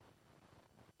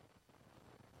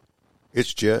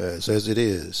It's jazz as it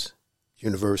is,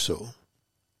 universal,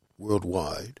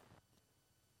 worldwide.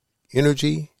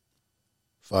 Energy,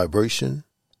 vibration,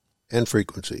 and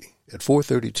frequency at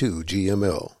 432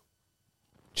 GML.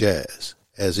 Jazz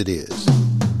as it is.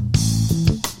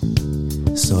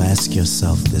 So ask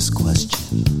yourself this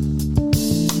question.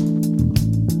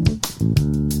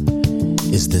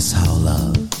 Is this how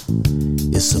love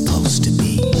is supposed to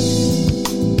be?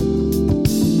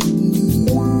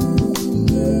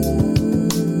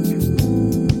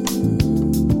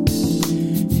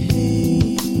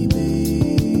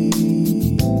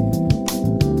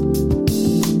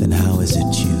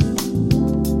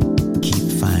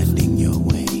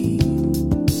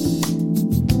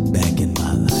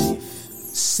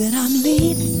 Said I'm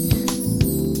leaving.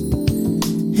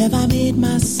 Have I made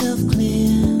myself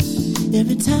clear?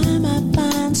 Every time I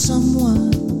find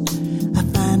someone, I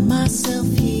find myself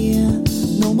here.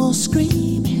 No more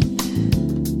screaming.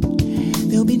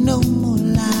 There'll be no more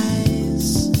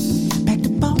lies. Packed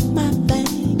up all my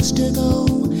things to go.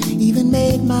 Even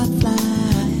made my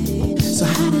flight. So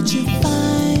how did you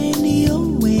find your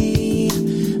way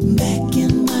back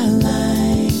in my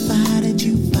life? How did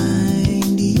you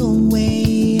find your way?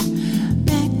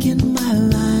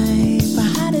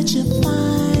 You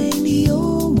find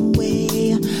your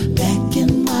way back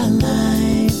in my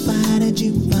life? How did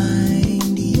you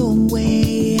find your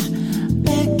way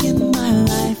back in my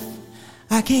life?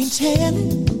 I can't tell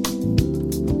it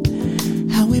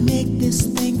how we make this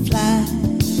thing fly.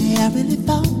 I really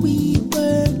thought we'd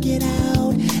work it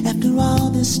out after all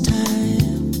this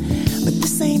time, but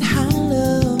this ain't how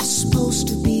love's supposed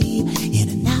to be, in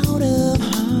and out of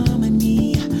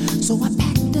harmony. So I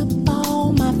packed up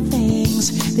all my things.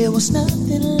 There was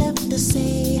nothing left to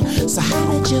say. So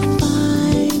how did you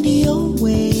find your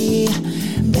way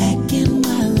back in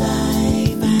my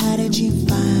life? How did you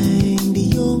find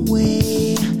your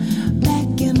way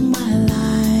back in my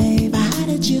life? How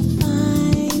did you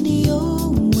find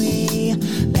your way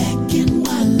back in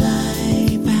my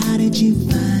life? How did you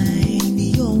find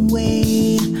your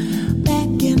way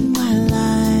back in my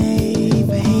life?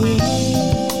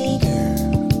 Hey,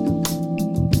 girl.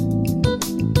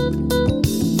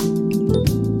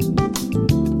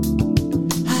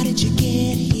 How did you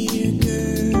get here,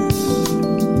 girl?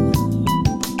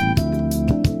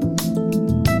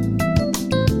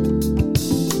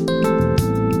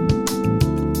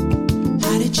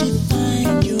 How did you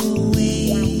find your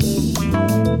way?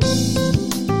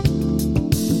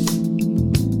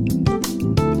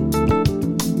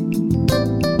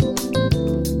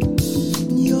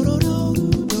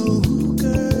 Yo-do-do-do,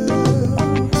 girl.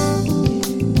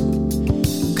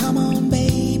 Come on,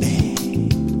 baby.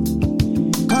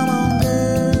 Come on,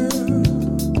 girl.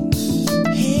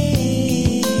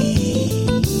 Hey,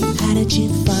 how did you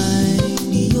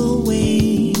find your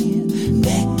way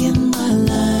back in my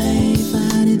life?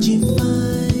 How did you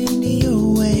find your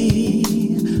way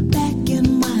back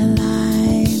in my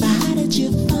life? How did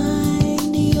you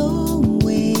find your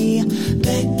way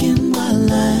back in my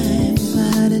life?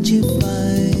 How did you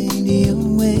find your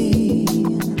way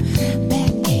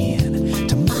back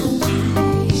into my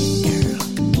life, girl?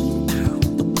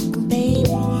 Baby,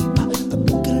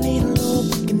 a little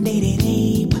baby,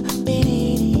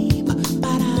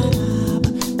 ba-da-da,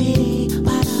 baby,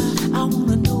 ba-da.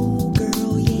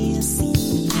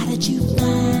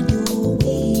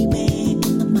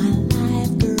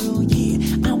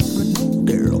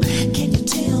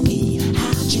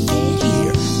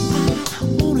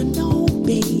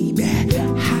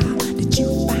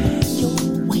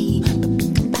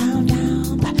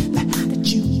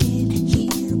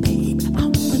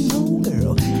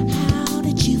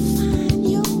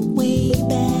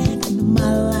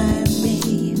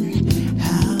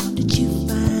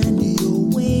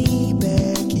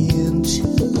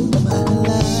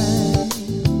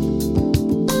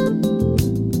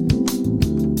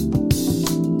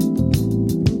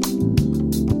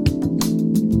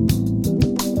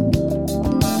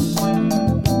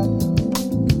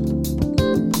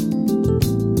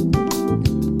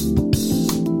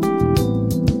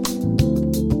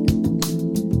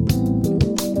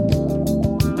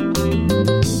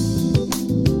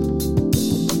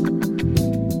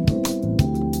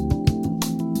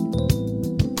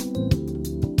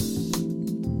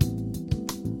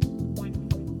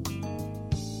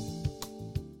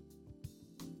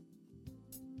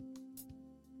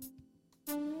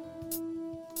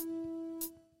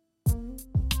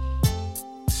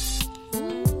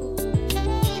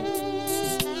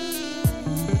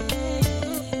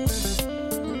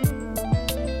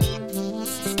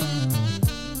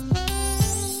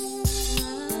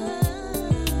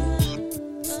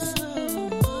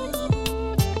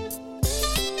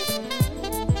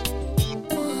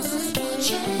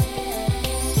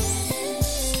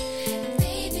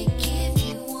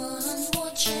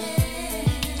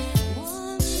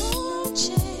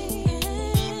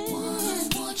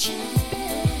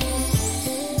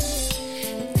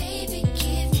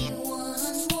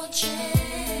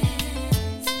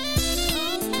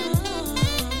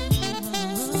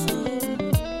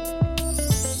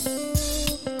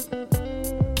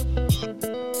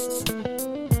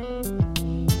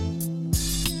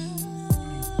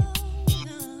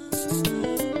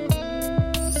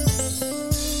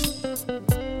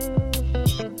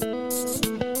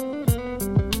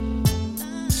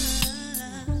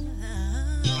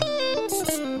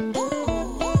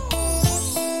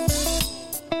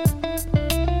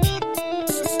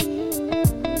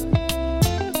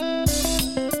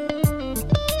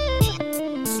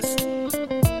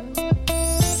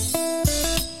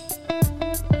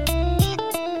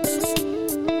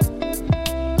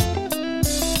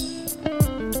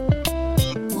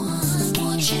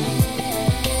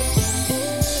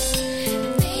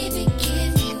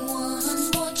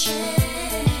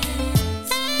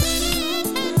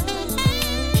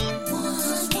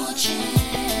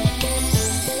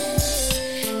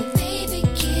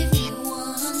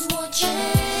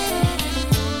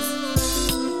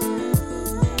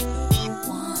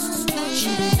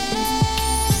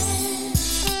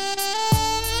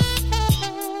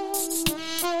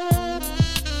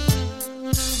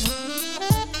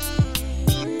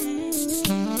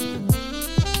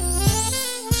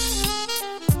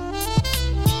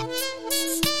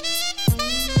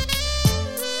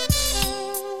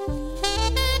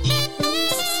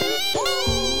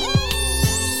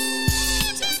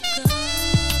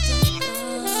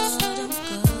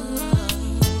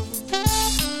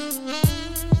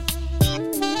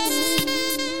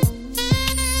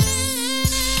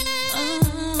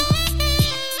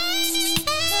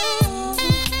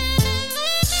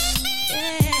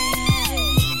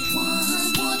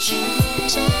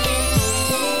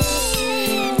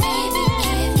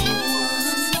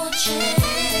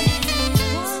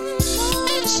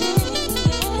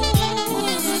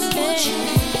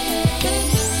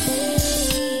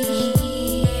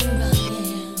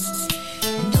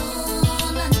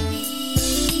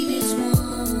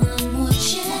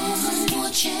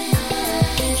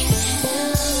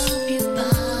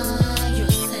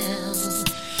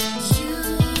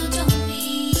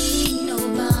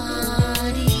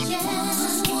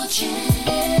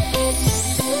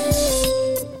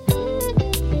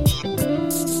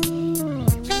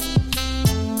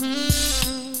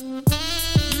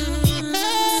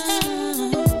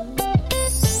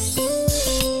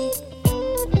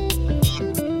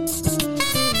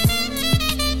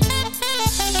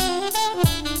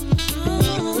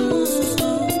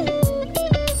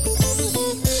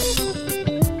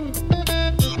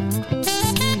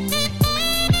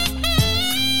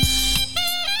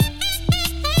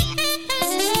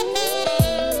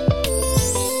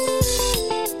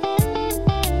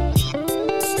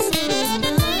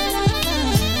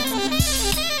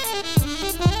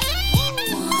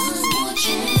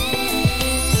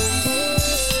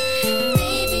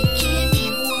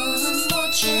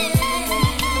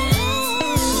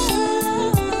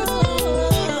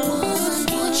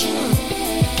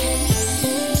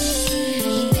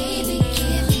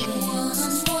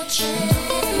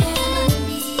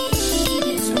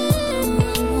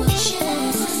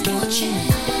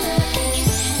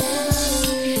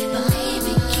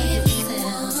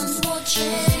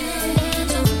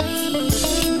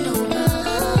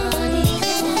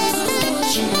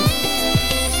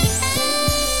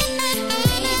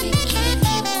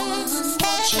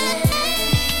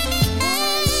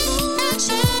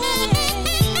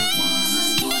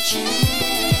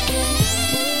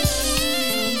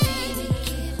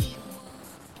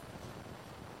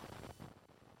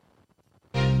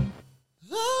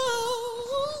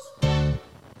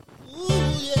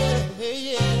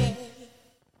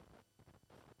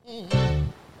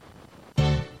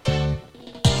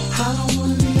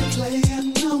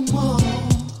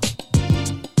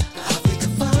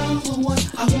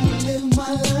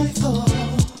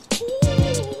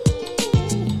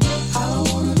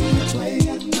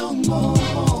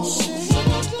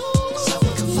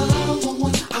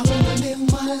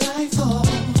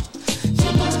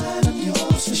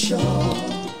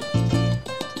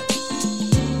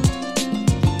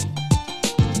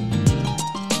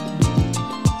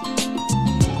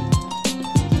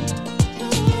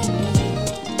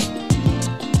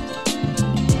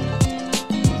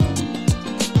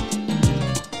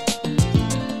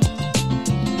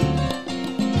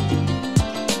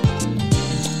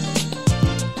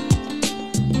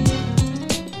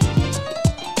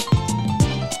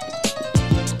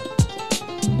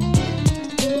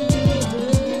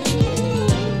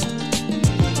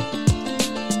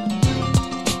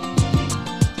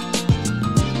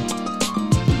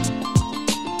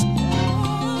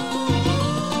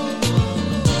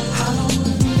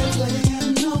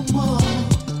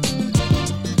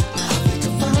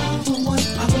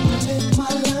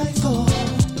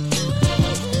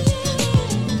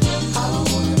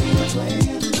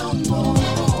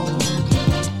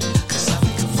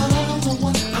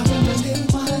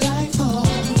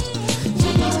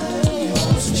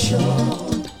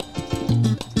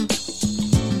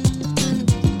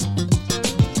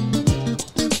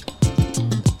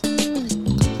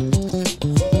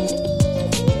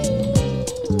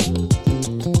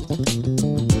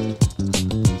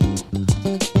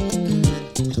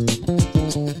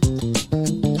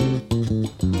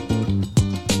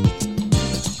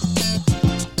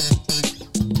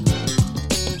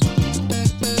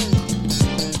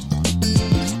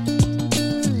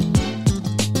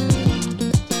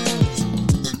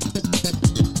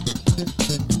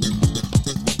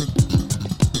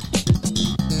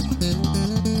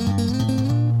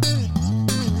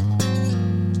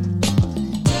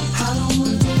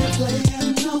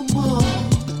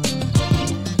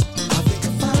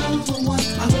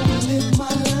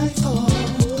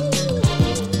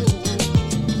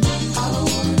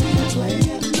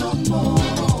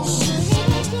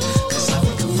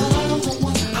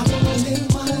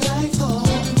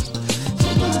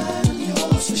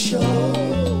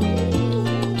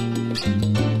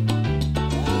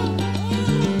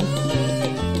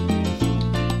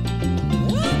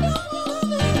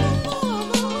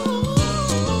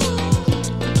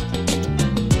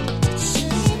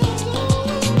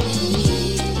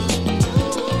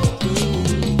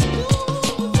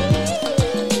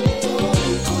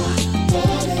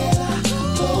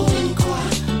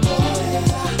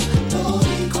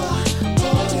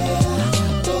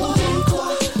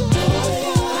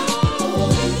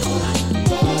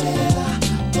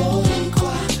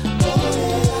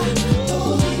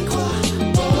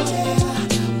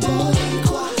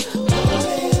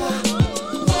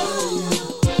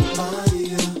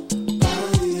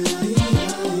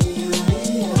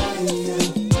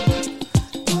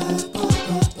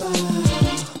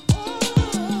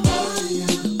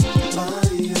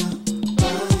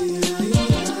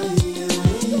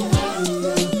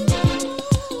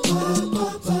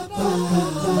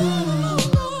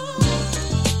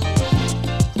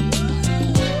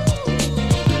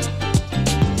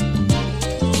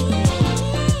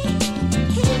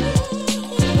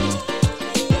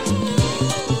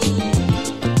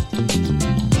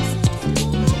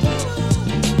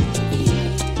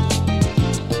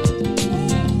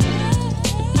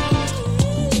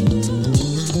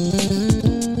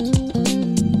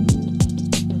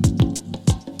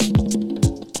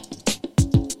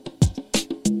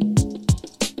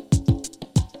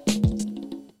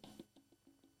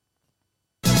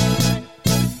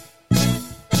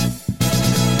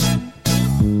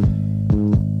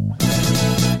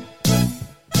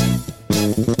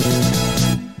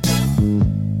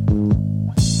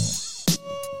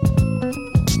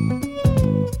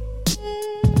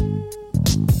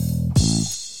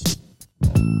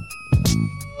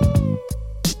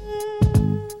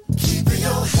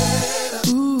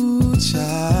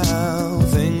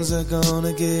 things are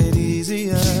gonna get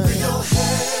easier. Keep your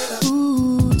head up.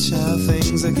 Ooh, child,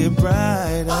 things will get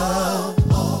brighter. Oh,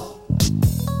 oh.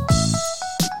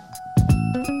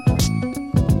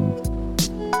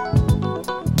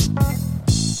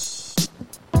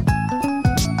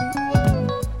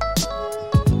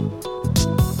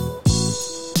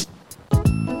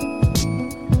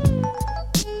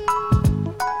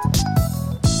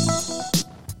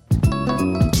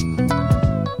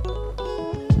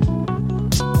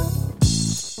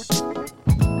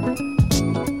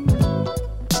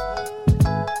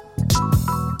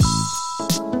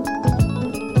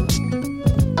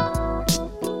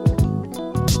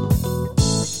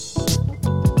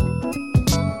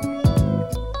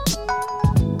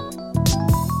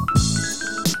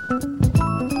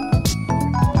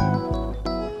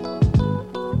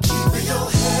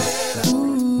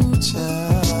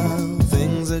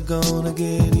 Gonna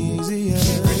get easier.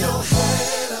 Keep your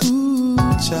head up. Ooh,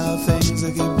 child, things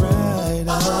will get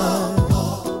brighter.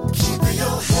 Keep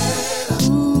your head up.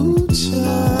 Ooh,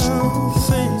 child,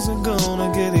 things are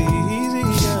gonna get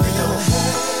easier. Keep your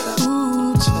head up.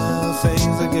 Ooh, child,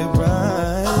 things will get brighter.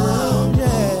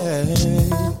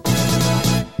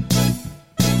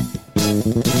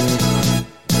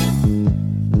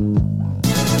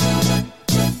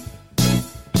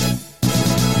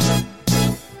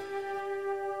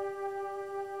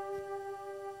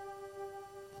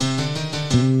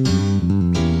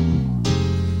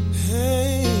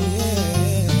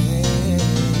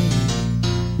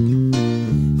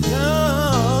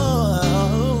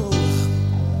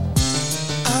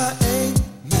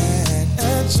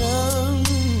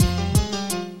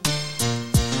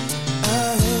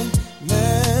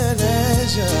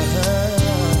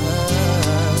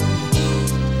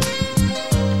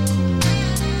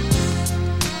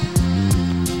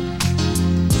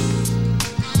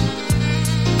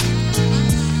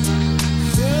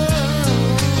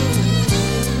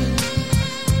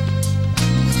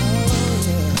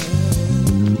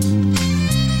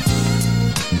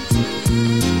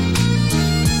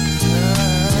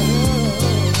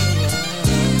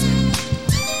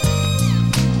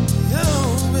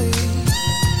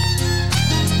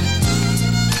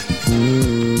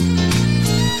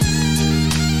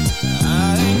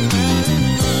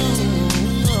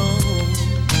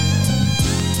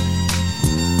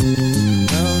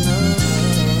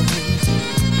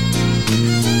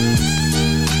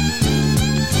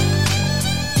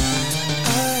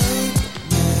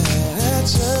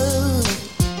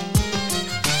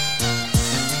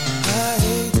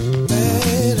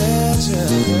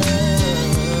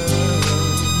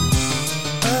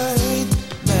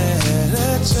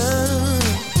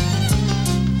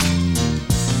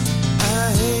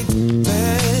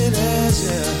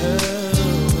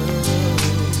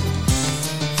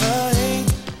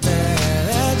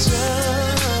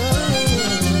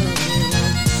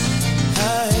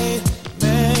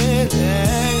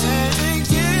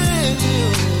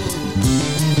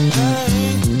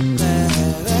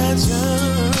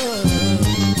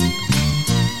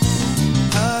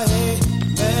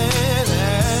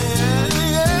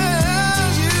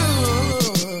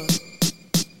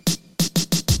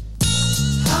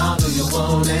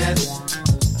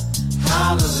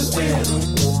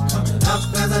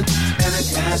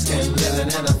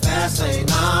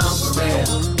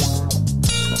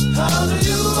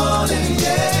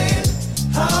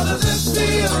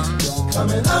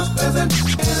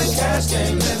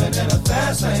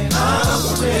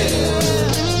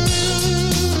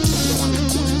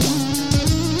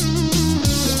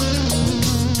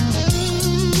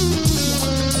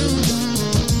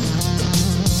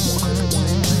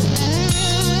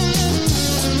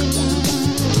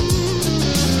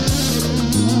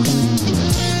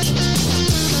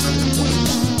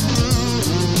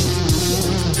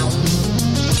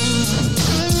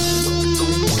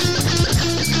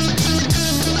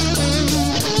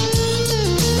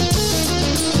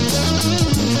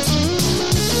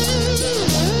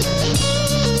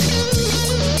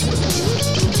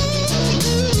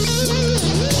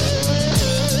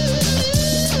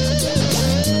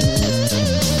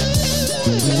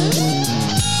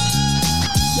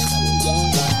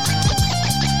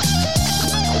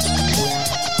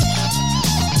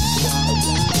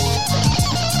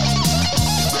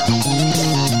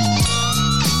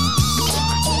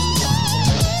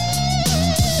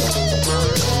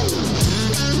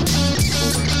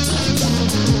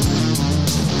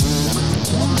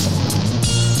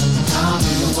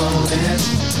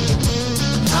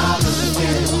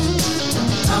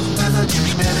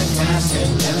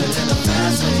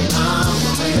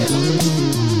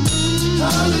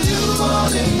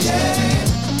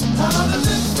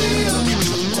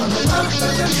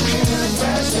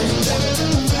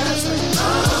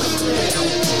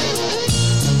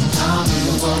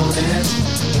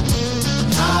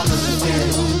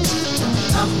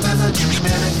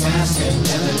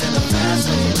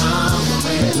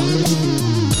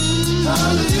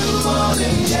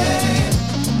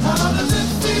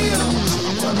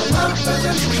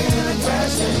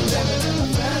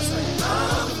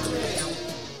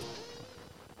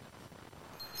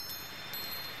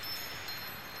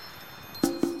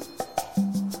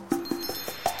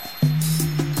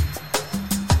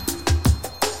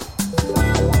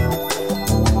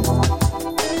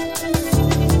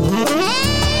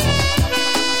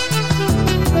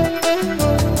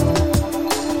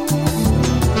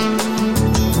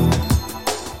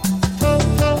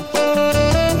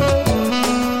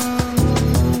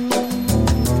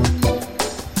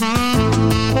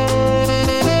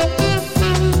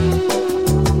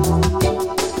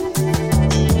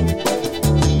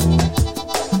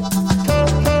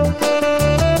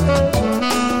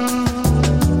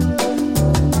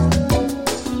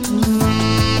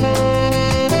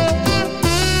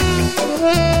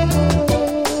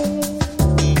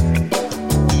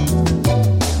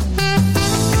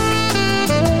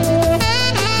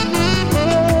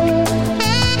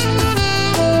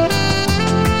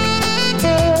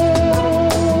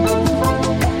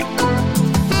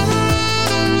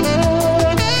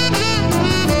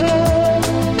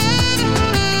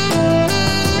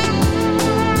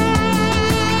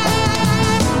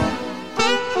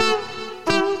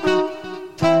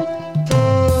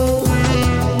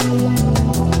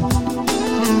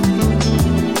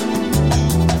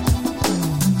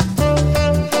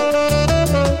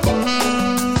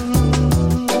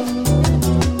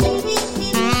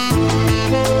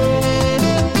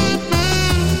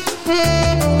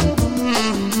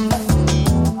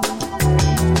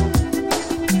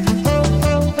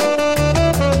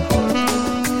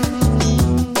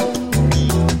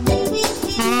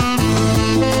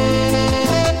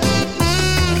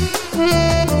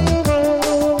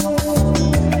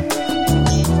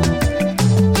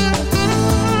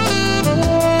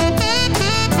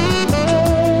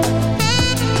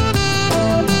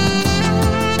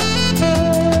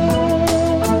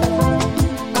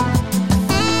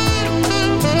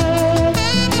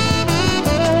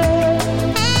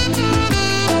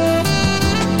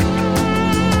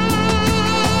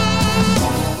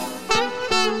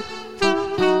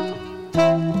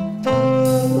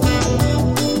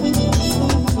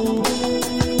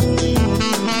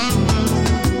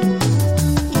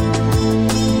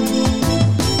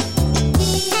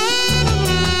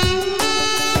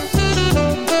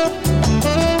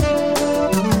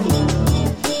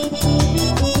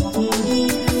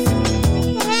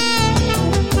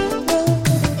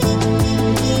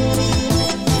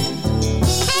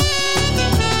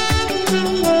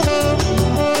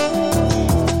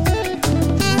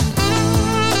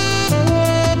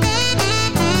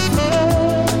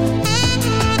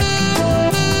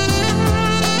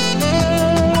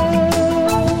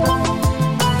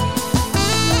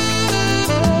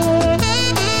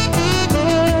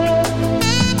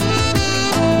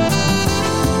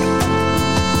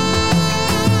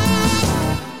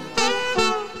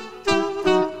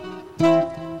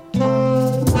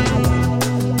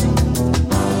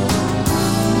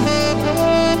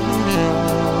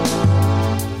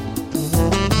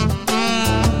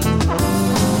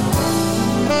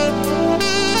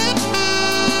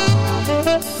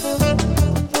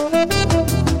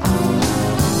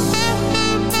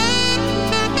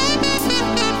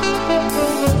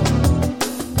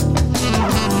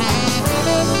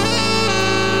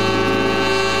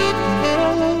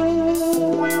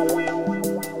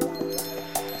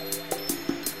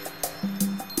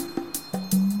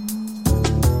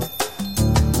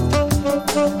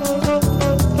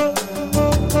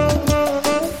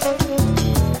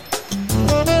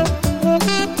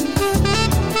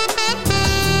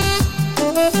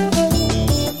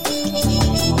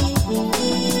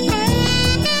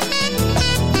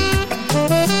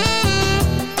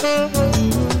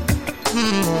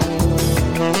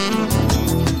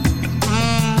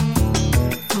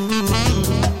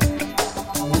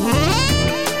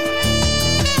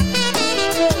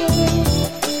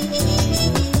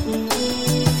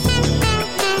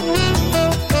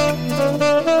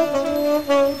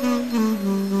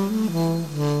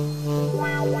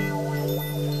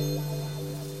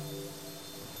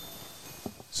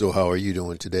 So how are you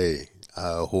doing today?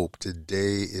 I hope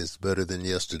today is better than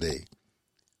yesterday.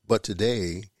 But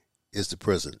today is the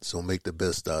present, so make the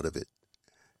best out of it.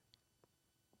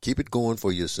 Keep it going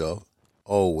for yourself,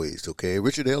 always, okay?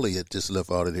 Richard Elliott just left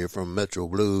out of here from Metro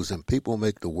Blues, and people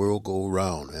make the world go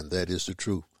round, and that is the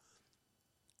truth.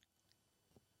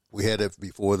 We had it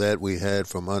before that. We had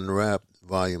from Unwrapped,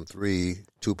 Volume 3,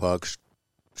 Tupac's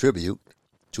Tribute.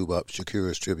 Tupac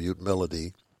Shakur's tribute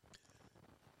melody.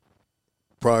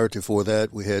 Prior to for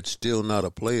that, we had Still Not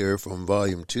a Player from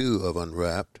Volume 2 of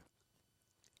Unwrapped.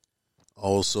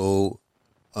 Also,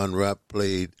 Unwrapped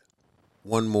played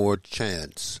One More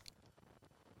Chance.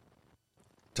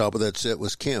 Top of that set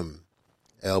was Kim,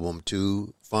 Album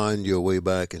 2, Find Your Way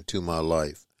Back into My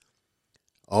Life.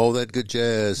 All that good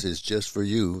jazz is just for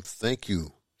you. Thank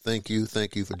you. Thank you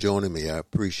for joining me. I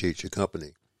appreciate your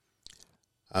company.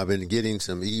 I've been getting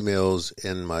some emails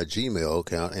in my Gmail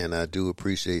account, and I do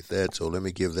appreciate that. So let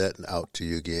me give that out to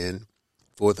you again,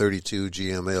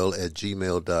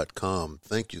 432gml@gmail.com.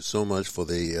 Thank you so much for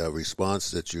the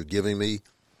response that you're giving me.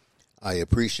 I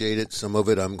appreciate it. Some of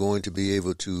it I'm going to be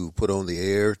able to put on the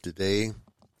air today.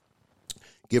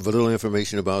 Give a little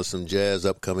information about some jazz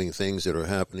upcoming things that are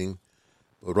happening.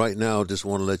 But right now, just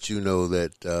want to let you know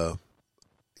that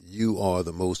you are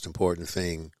the most important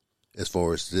thing as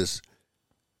far as this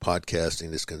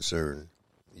podcasting is concerned.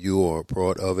 You are a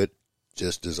part of it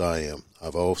just as I am.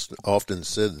 I've often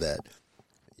said that.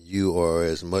 You are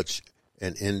as much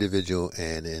an individual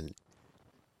and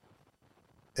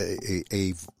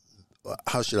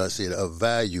how should I say it, a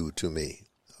value to me,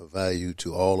 a value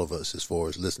to all of us as far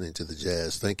as listening to the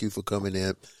jazz. Thank you for coming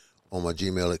in on my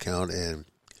Gmail account and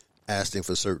asking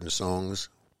for certain songs.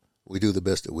 We do the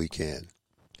best that we can.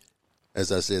 As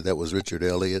I said, that was Richard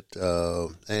Elliott,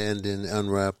 and in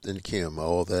Unwrapped and Kim,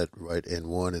 all that right in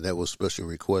one, and that was special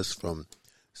requests from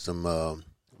some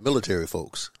military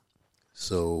folks.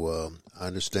 So I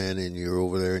understand, and you're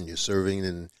over there and you're serving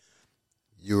in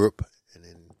Europe and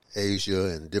in Asia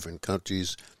and different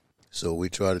countries, so we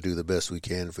try to do the best we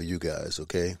can for you guys,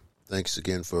 okay? Thanks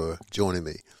again for joining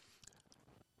me.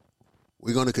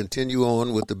 We're going to continue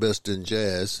on with the best in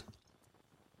jazz.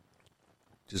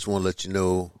 Just want to let you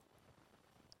know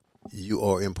you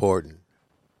are important.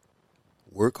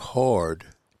 Work hard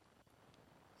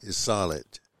is solid.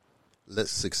 Let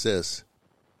success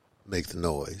make the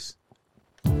noise.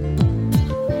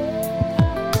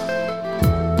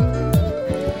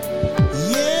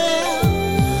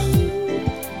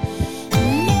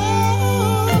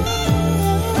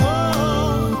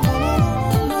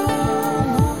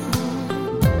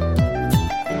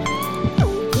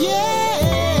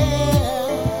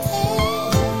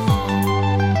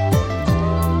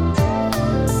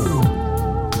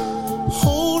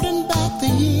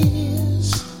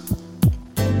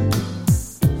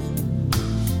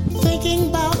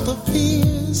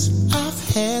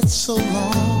 So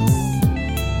long,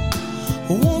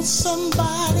 won't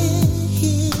somebody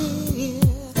hear?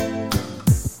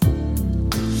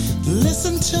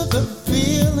 Listen to the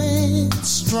feeling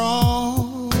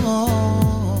strong.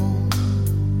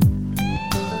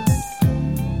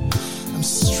 I'm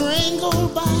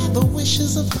strangled by the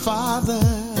wishes of father,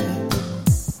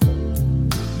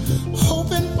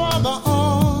 hoping for the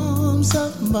arms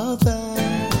of mother.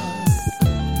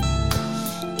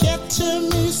 Get to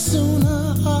me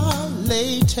sooner or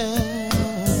later.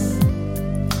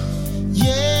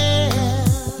 Yeah,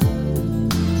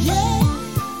 yeah.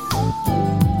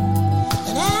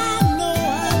 And I know.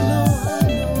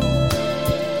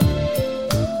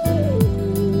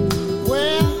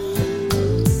 Well,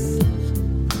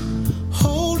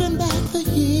 holding back the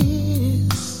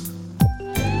years,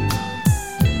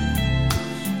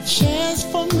 chance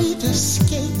for me to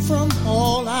escape from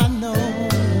all I know.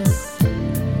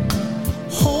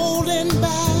 Holding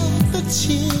back the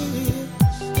tears.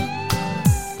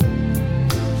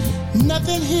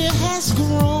 Nothing here has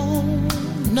grown.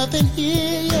 Nothing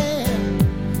here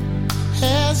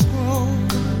has grown.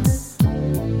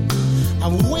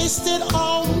 I've wasted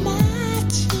all my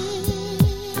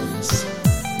tears.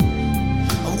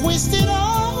 I've wasted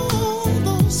all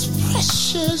those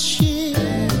precious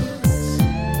years.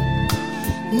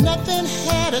 Nothing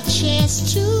had a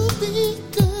chance to be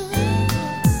good.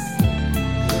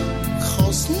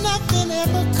 Nothing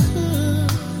ever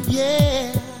could,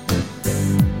 yeah.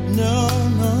 No.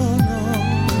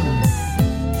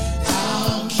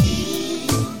 I'll keep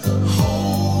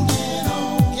holding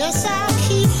on. Yes, I'll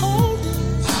keep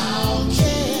holding. I'll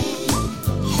keep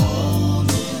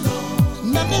holding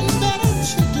on. Nothing better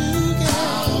to do, girl.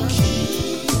 I'll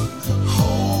keep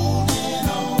holding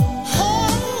on.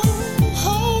 Holding.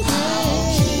 I'll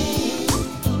keep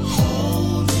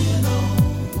holding on.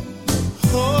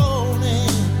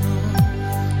 Holding.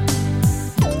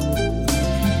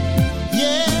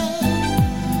 Yeah.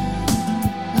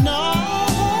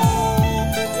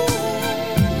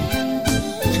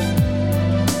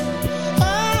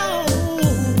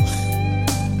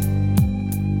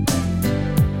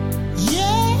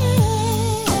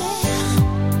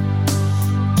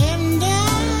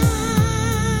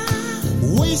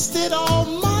 wasted all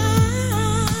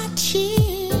my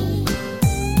tears,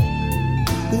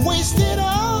 wasted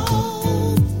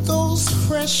all those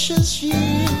precious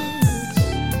years.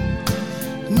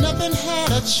 Nothing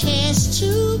had a chance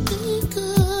to be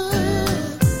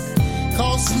good,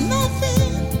 'cause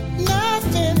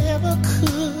nothing ever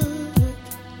could.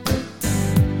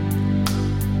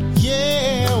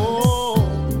 Yeah, oh,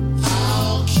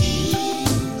 I'll keep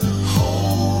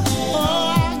holding.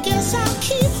 Oh, I guess I'll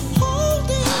keep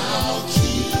holding. I'll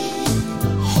keep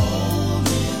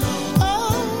holding on.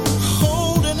 Oh,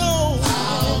 holding on.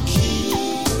 I'll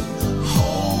keep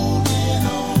holding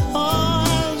on. Oh,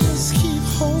 I'll just keep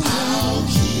holding. I'll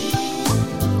keep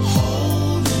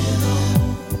holding on.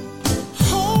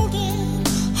 Holding,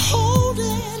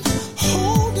 holding,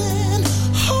 holding,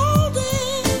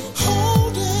 holding,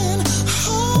 holding,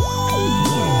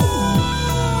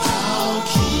 I'll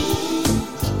keep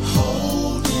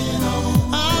holding on.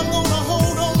 I'm gonna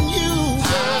hold on you.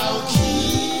 I'll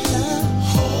keep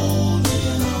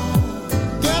holding on.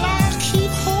 Girl, I'll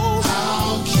keep holding.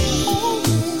 I'll keep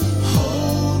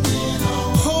holding on.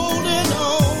 Holding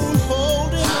on,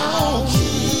 holding on. I'll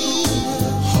keep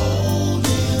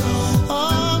holding on.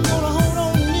 I'm gonna hold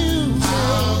on you.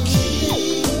 I'll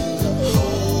keep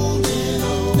holding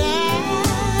on. Now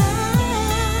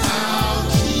I'll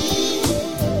keep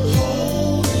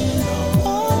holding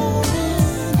on.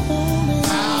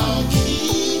 I'll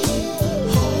keep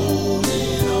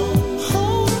holding on.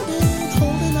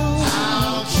 Holding on.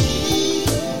 I'll keep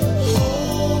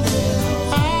holding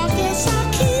on. I guess I'll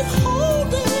keep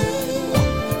holding.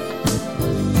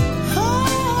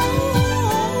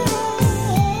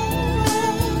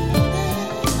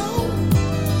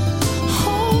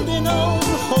 Holding on,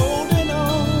 holding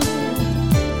on.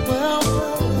 Well,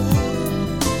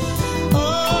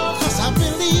 oh, 'cause I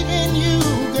believe in you,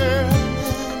 girl.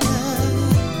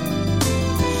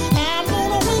 I'm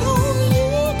gonna wait on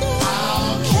you, girl.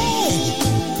 I'll keep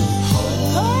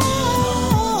holding on.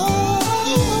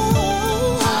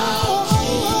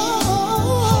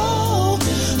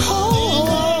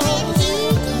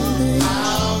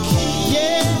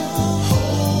 Yeah.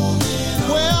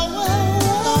 Well,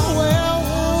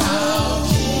 I'll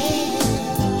keep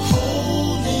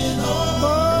holding on. Oh,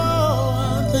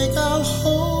 I think I'll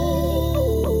hold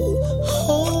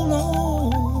on.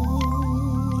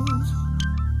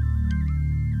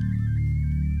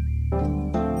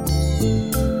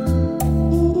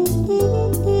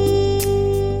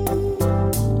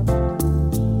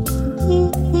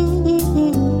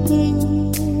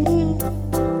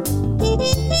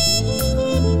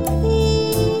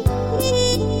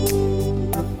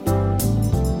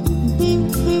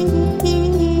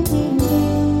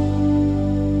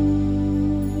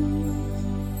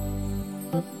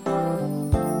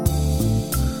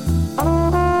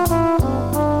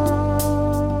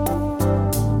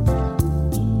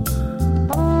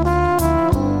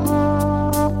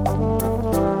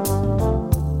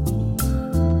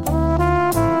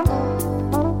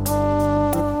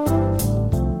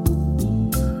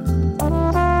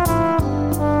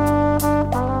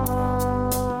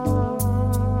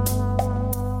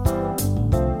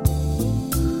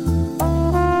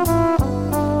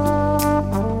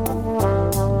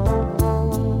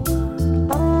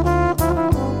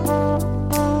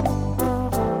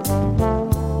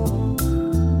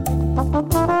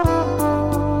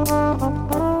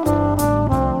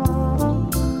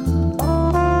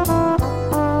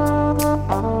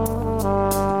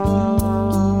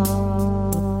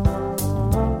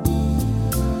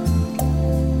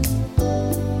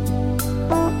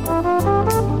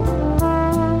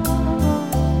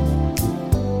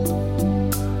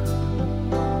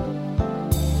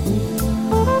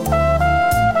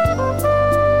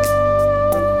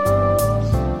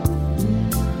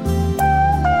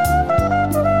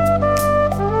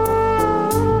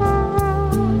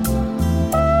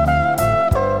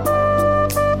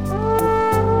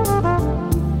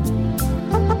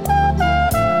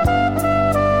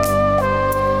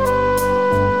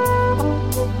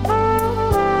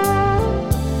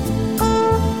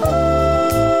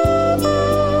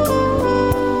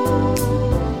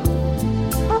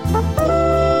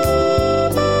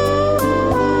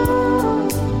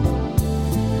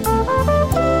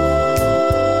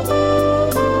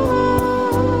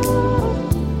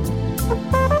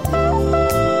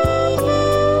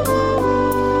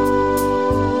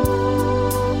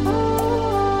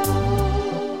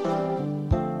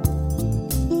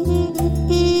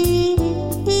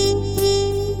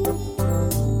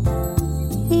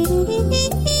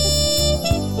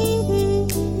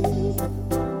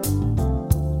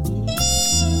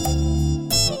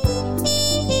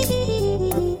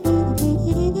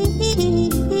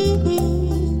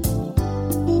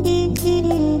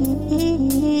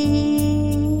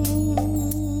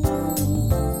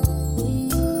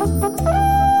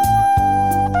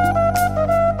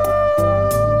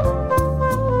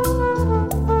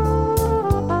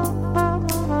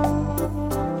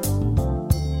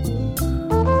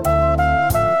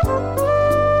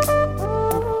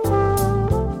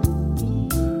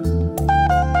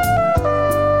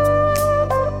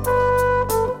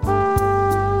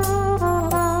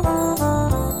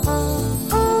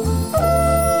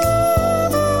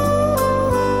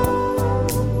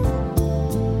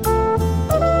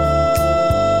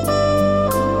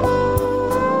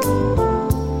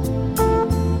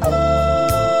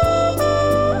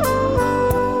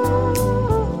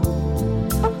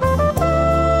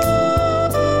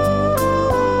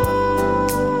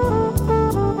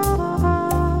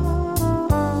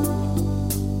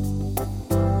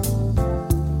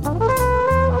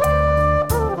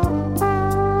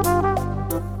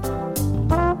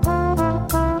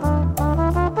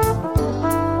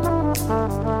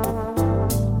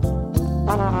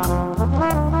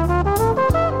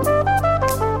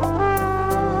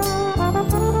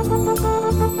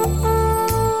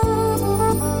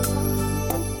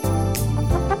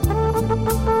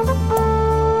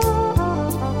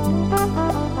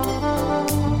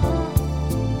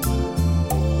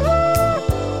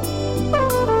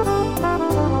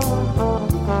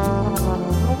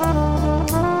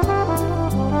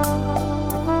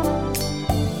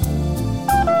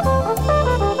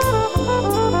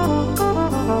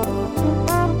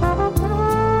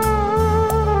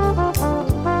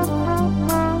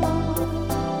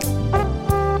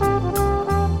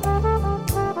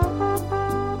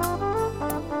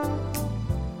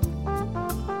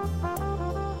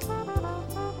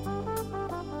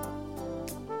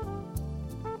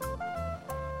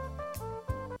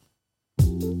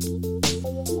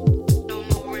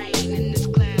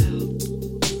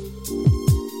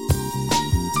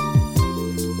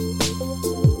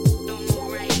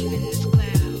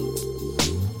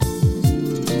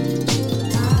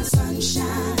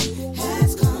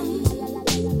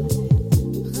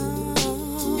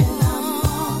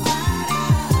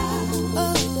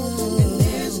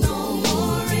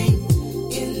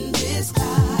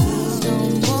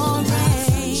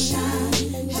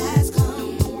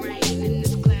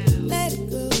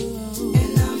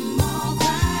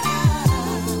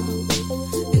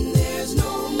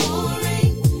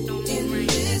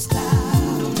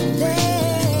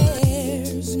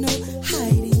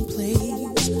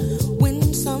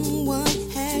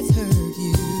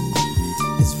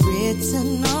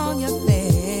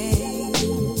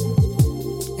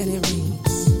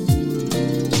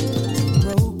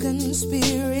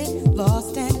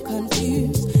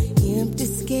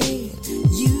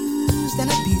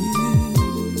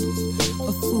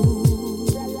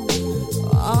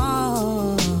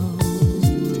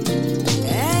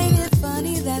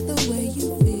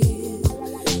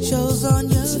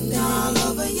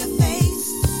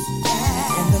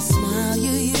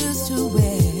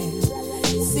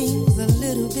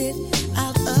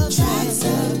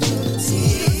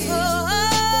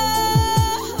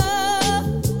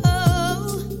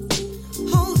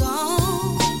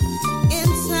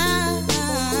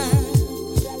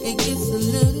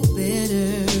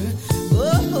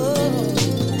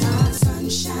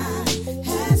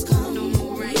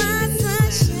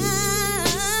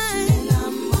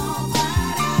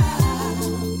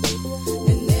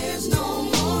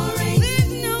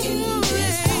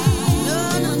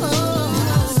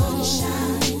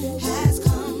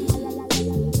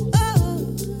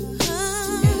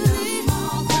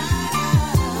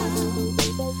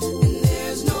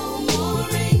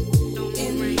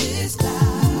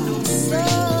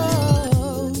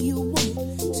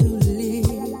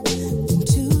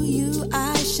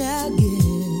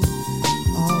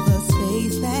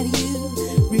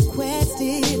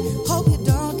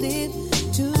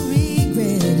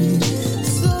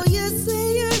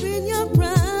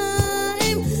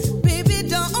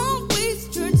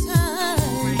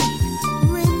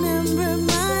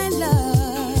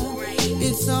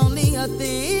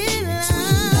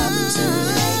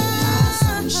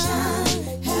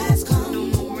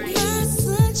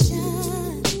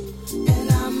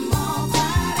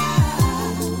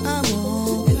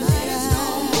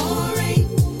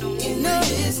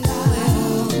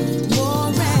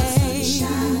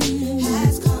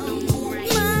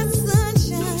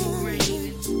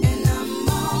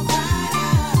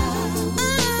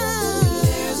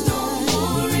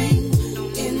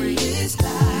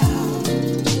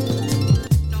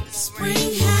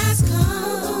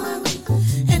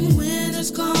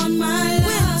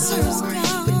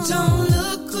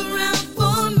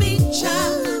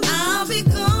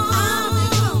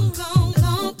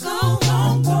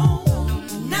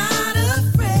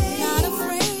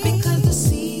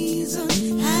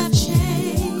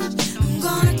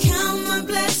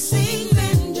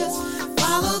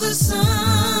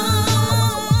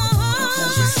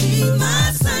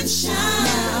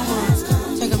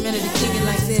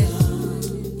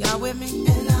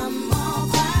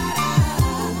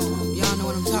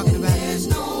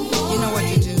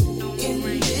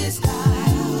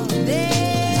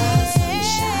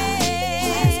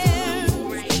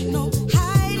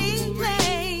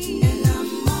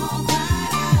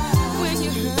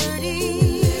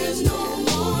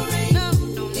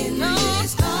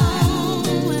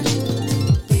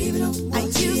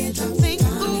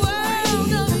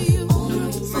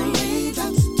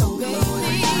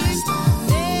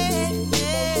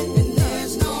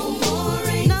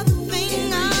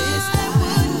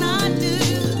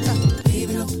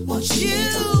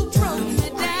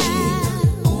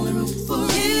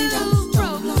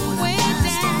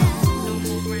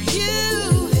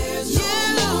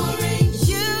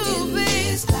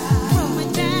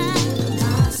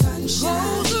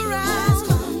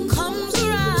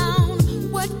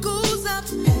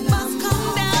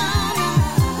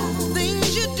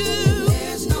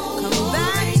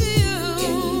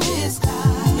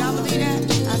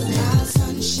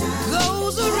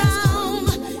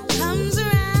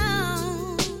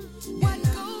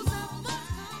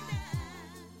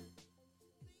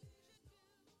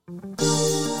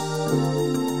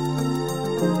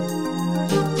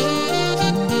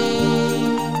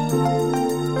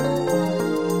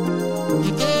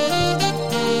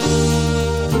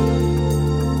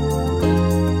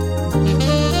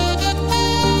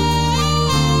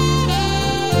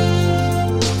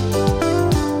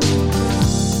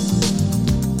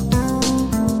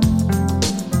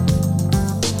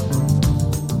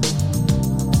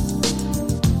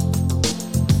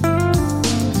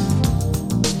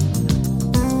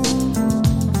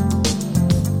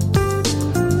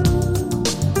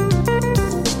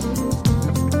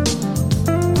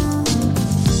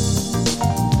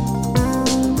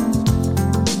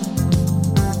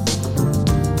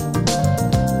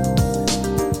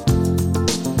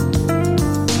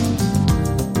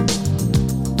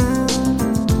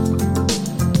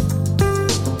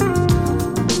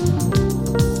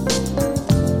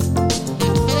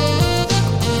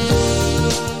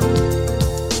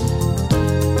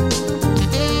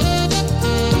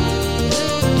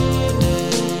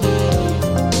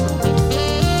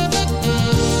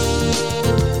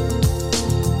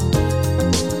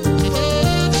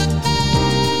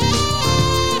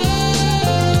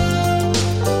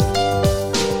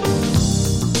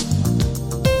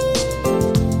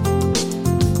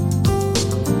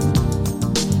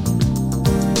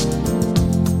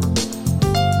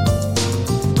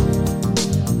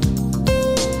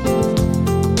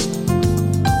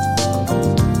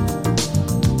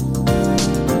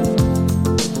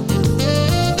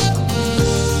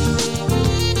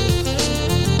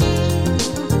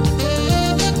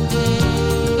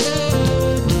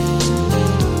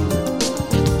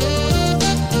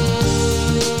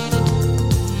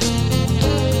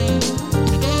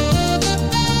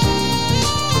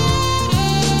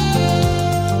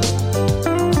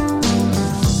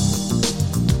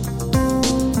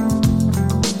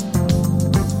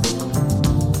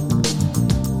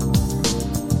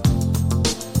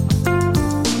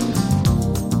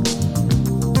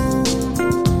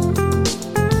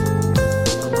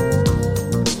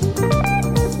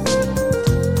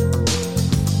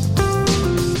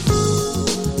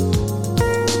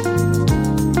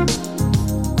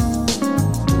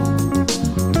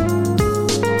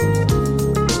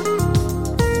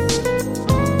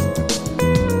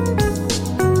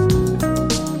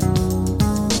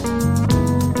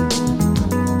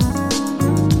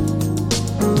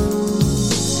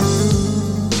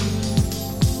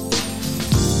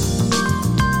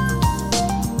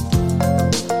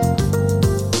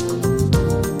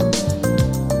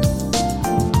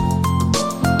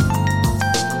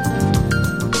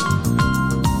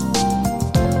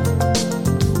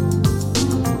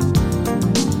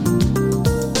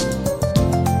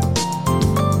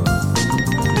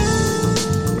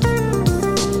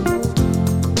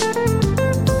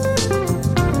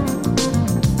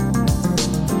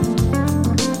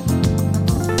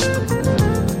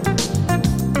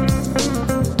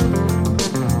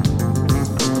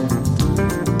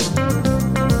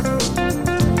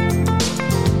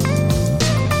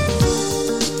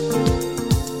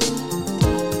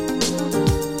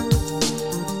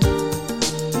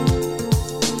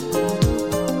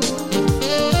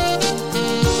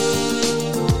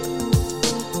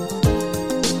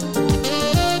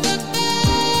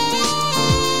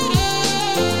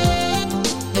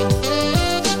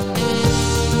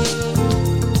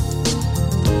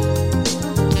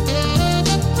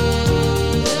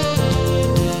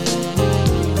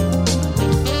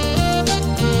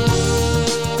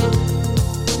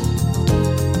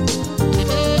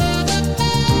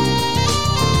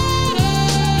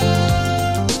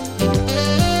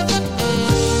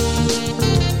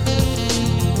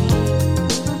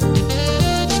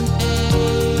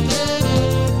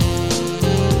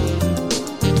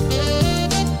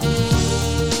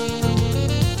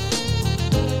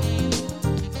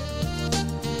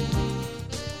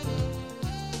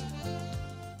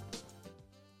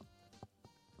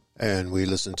 And we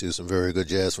listened to some very good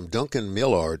jazz from Duncan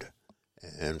Millard.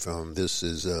 And from This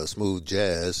Is Smooth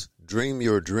Jazz, Dream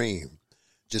Your Dream.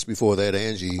 Just before that,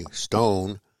 Angie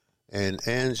Stone. And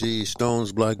Angie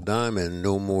Stone's Black Diamond,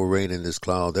 No More Rain in This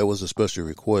Cloud. That was a special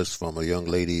request from a young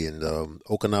lady in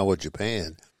Okinawa,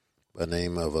 Japan, by the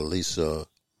name of Elisa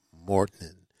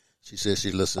Morton. She says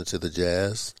she listened to the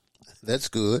jazz. That's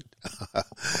good.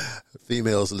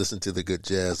 Females listen to the good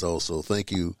jazz also.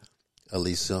 Thank you,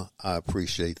 Elisa. I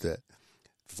appreciate that.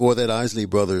 Before that, Isley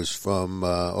Brothers from,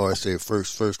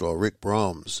 Rick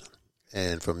Brahms,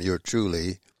 and from Your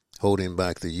Truly, Holding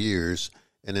Back the Years.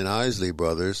 And then Isley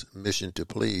Brothers, Mission to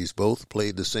Please, both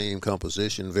played the same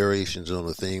composition, variations on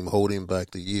the theme, Holding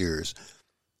Back the Years.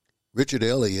 Richard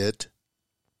Elliott,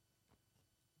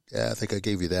 yeah, I think I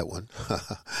gave you that one.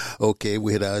 Okay,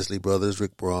 we had Isley Brothers,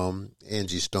 Rick Brahms,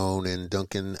 Angie Stone, and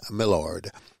Duncan Millard.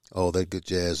 All that good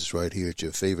jazz is right here at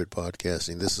your favorite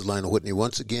podcasting. This is Lionel Whitney.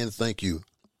 Once again, thank you.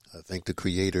 I thank the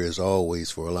Creator, as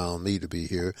always, for allowing me to be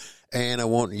here. And I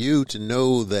want you to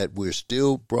know that we're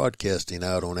still broadcasting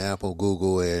out on Apple,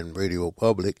 Google, and Radio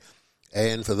Public.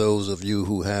 And for those of you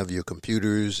who have your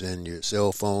computers and your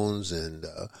cell phones and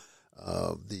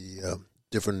the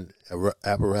different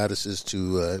apparatuses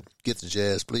to get the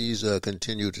jazz, please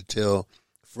continue to tell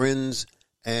friends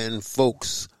and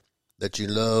folks that you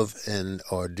love and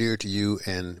are dear to you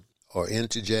and are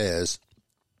into jazz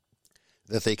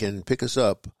that they can pick us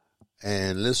up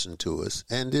and listen to us,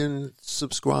 and then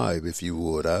subscribe if you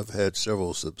would. I've had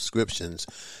several subscriptions,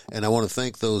 and I want to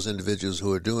thank those individuals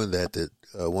who are doing that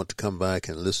want to come back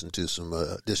and listen to some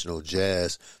additional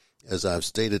jazz. As I've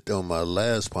stated on my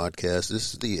last podcast,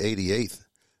 this is the 88th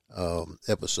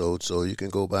episode, so you can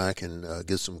go back and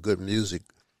get some good music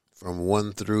from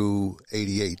 1 through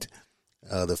 88.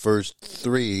 The first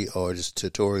 3 are just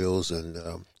tutorials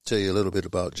and tell you a little bit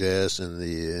about jazz and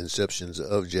the inceptions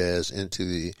of jazz into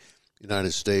the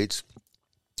United States.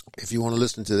 If you want to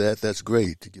listen to that, that's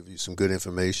great. To give you some good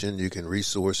information, you can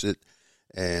resource it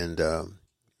and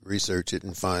research it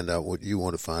and find out what you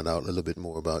want to find out a little bit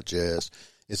more about jazz.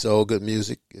 It's all good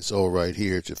music. It's all right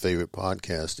here at your favorite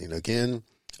podcasting. Again,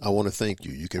 I want to thank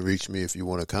you. You can reach me if you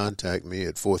want to contact me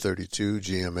at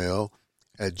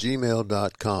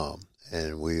 432gml@gmail.com,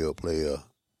 and we'll play a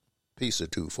piece or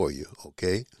two for you,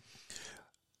 okay?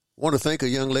 I want to thank a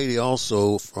young lady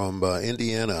also from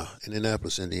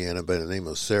Indianapolis, Indiana, by the name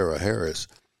of Sarah Harris.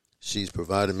 She's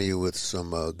provided me with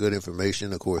some good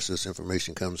information. Of course, this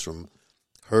information comes from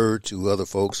her to other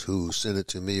folks who sent it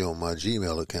to me on my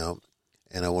Gmail account.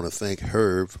 And I want to thank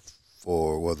her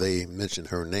they mentioned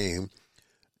her name.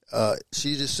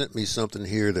 She just sent me something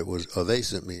here a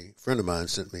friend of mine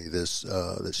sent me this,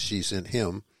 that she sent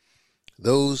him.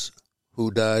 Those who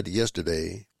died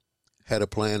yesterday had a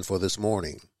plan for this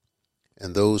morning.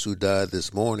 And those who died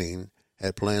this morning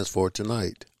had plans for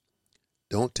tonight.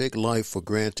 Don't take life for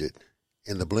granted.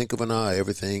 In the blink of an eye,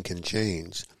 everything can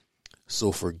change.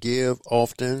 So forgive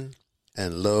often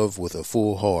and love with a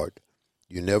full heart.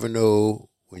 You never know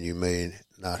when you may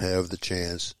not have the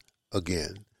chance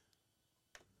again.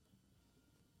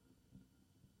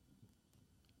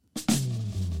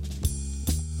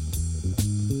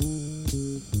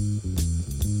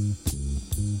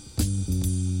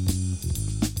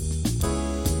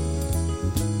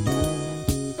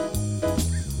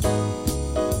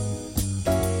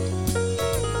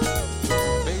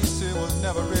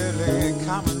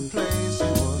 Commonplace,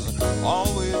 it was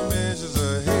always measures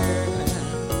ahead,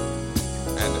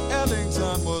 and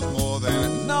Ellington was more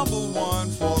than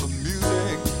 #1 for the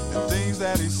music and things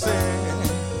that he said.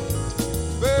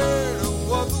 Bird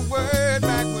was the word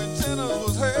back when tenors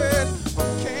was heard, from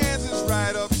Kansas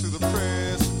right up to the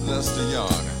prayers. Lester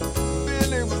Young,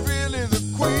 Billy was really the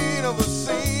queen of a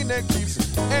scene that keeps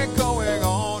echoing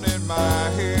on in my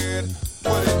head.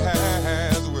 What it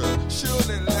has will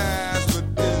surely last, but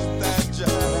is that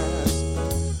jazz?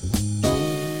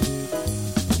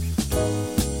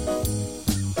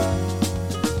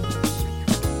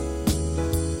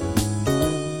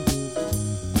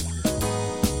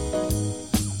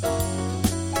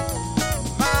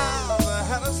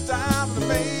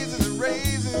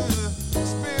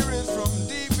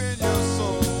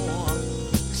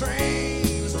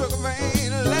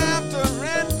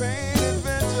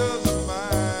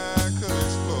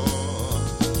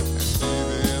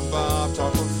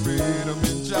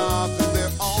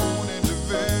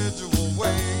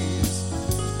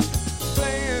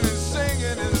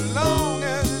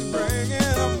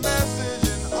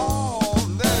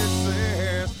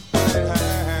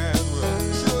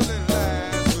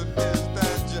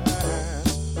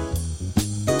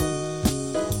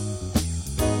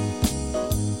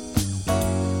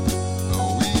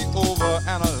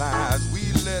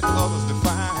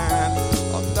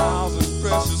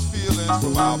 memories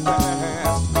from our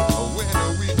past.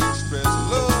 When we express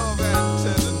love and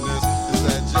tenderness, is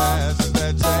that jazz? Is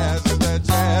that jazz? Is that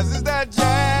jazz? Is that jazz?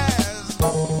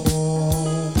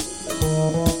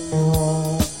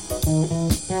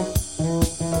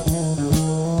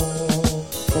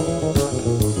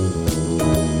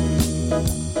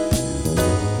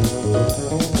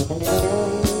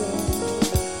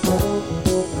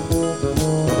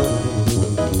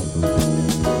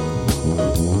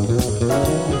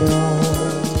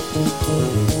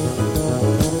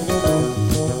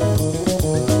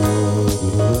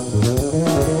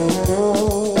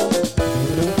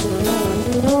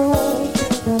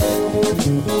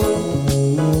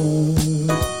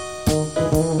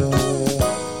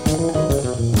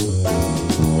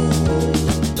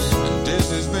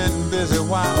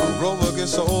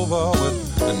 Over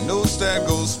with a notes that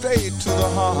goes straight to the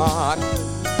heart.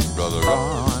 Brother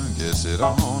Ron gets it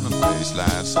on the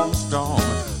baseline so strong.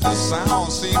 The sound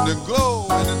seems to glow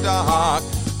in the dark.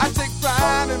 I take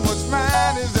pride in what's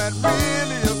mine. Is that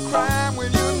really a crime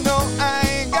when you know I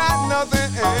ain't got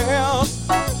nothing else?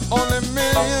 Only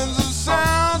millions of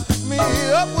sounds pick me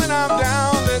up when I'm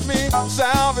down. Let me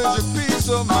salvage a piece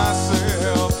of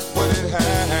myself. What it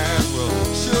has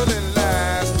will surely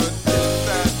last, but is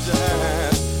that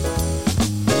jazz?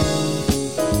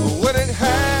 What it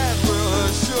has will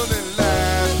surely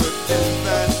last, but is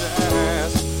that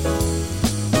jazz?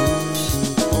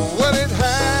 What it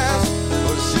has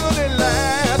will surely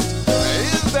last,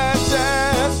 is that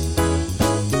jazz?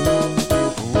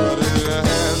 What it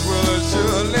has will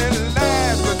surely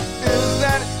last, but is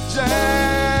that jazz?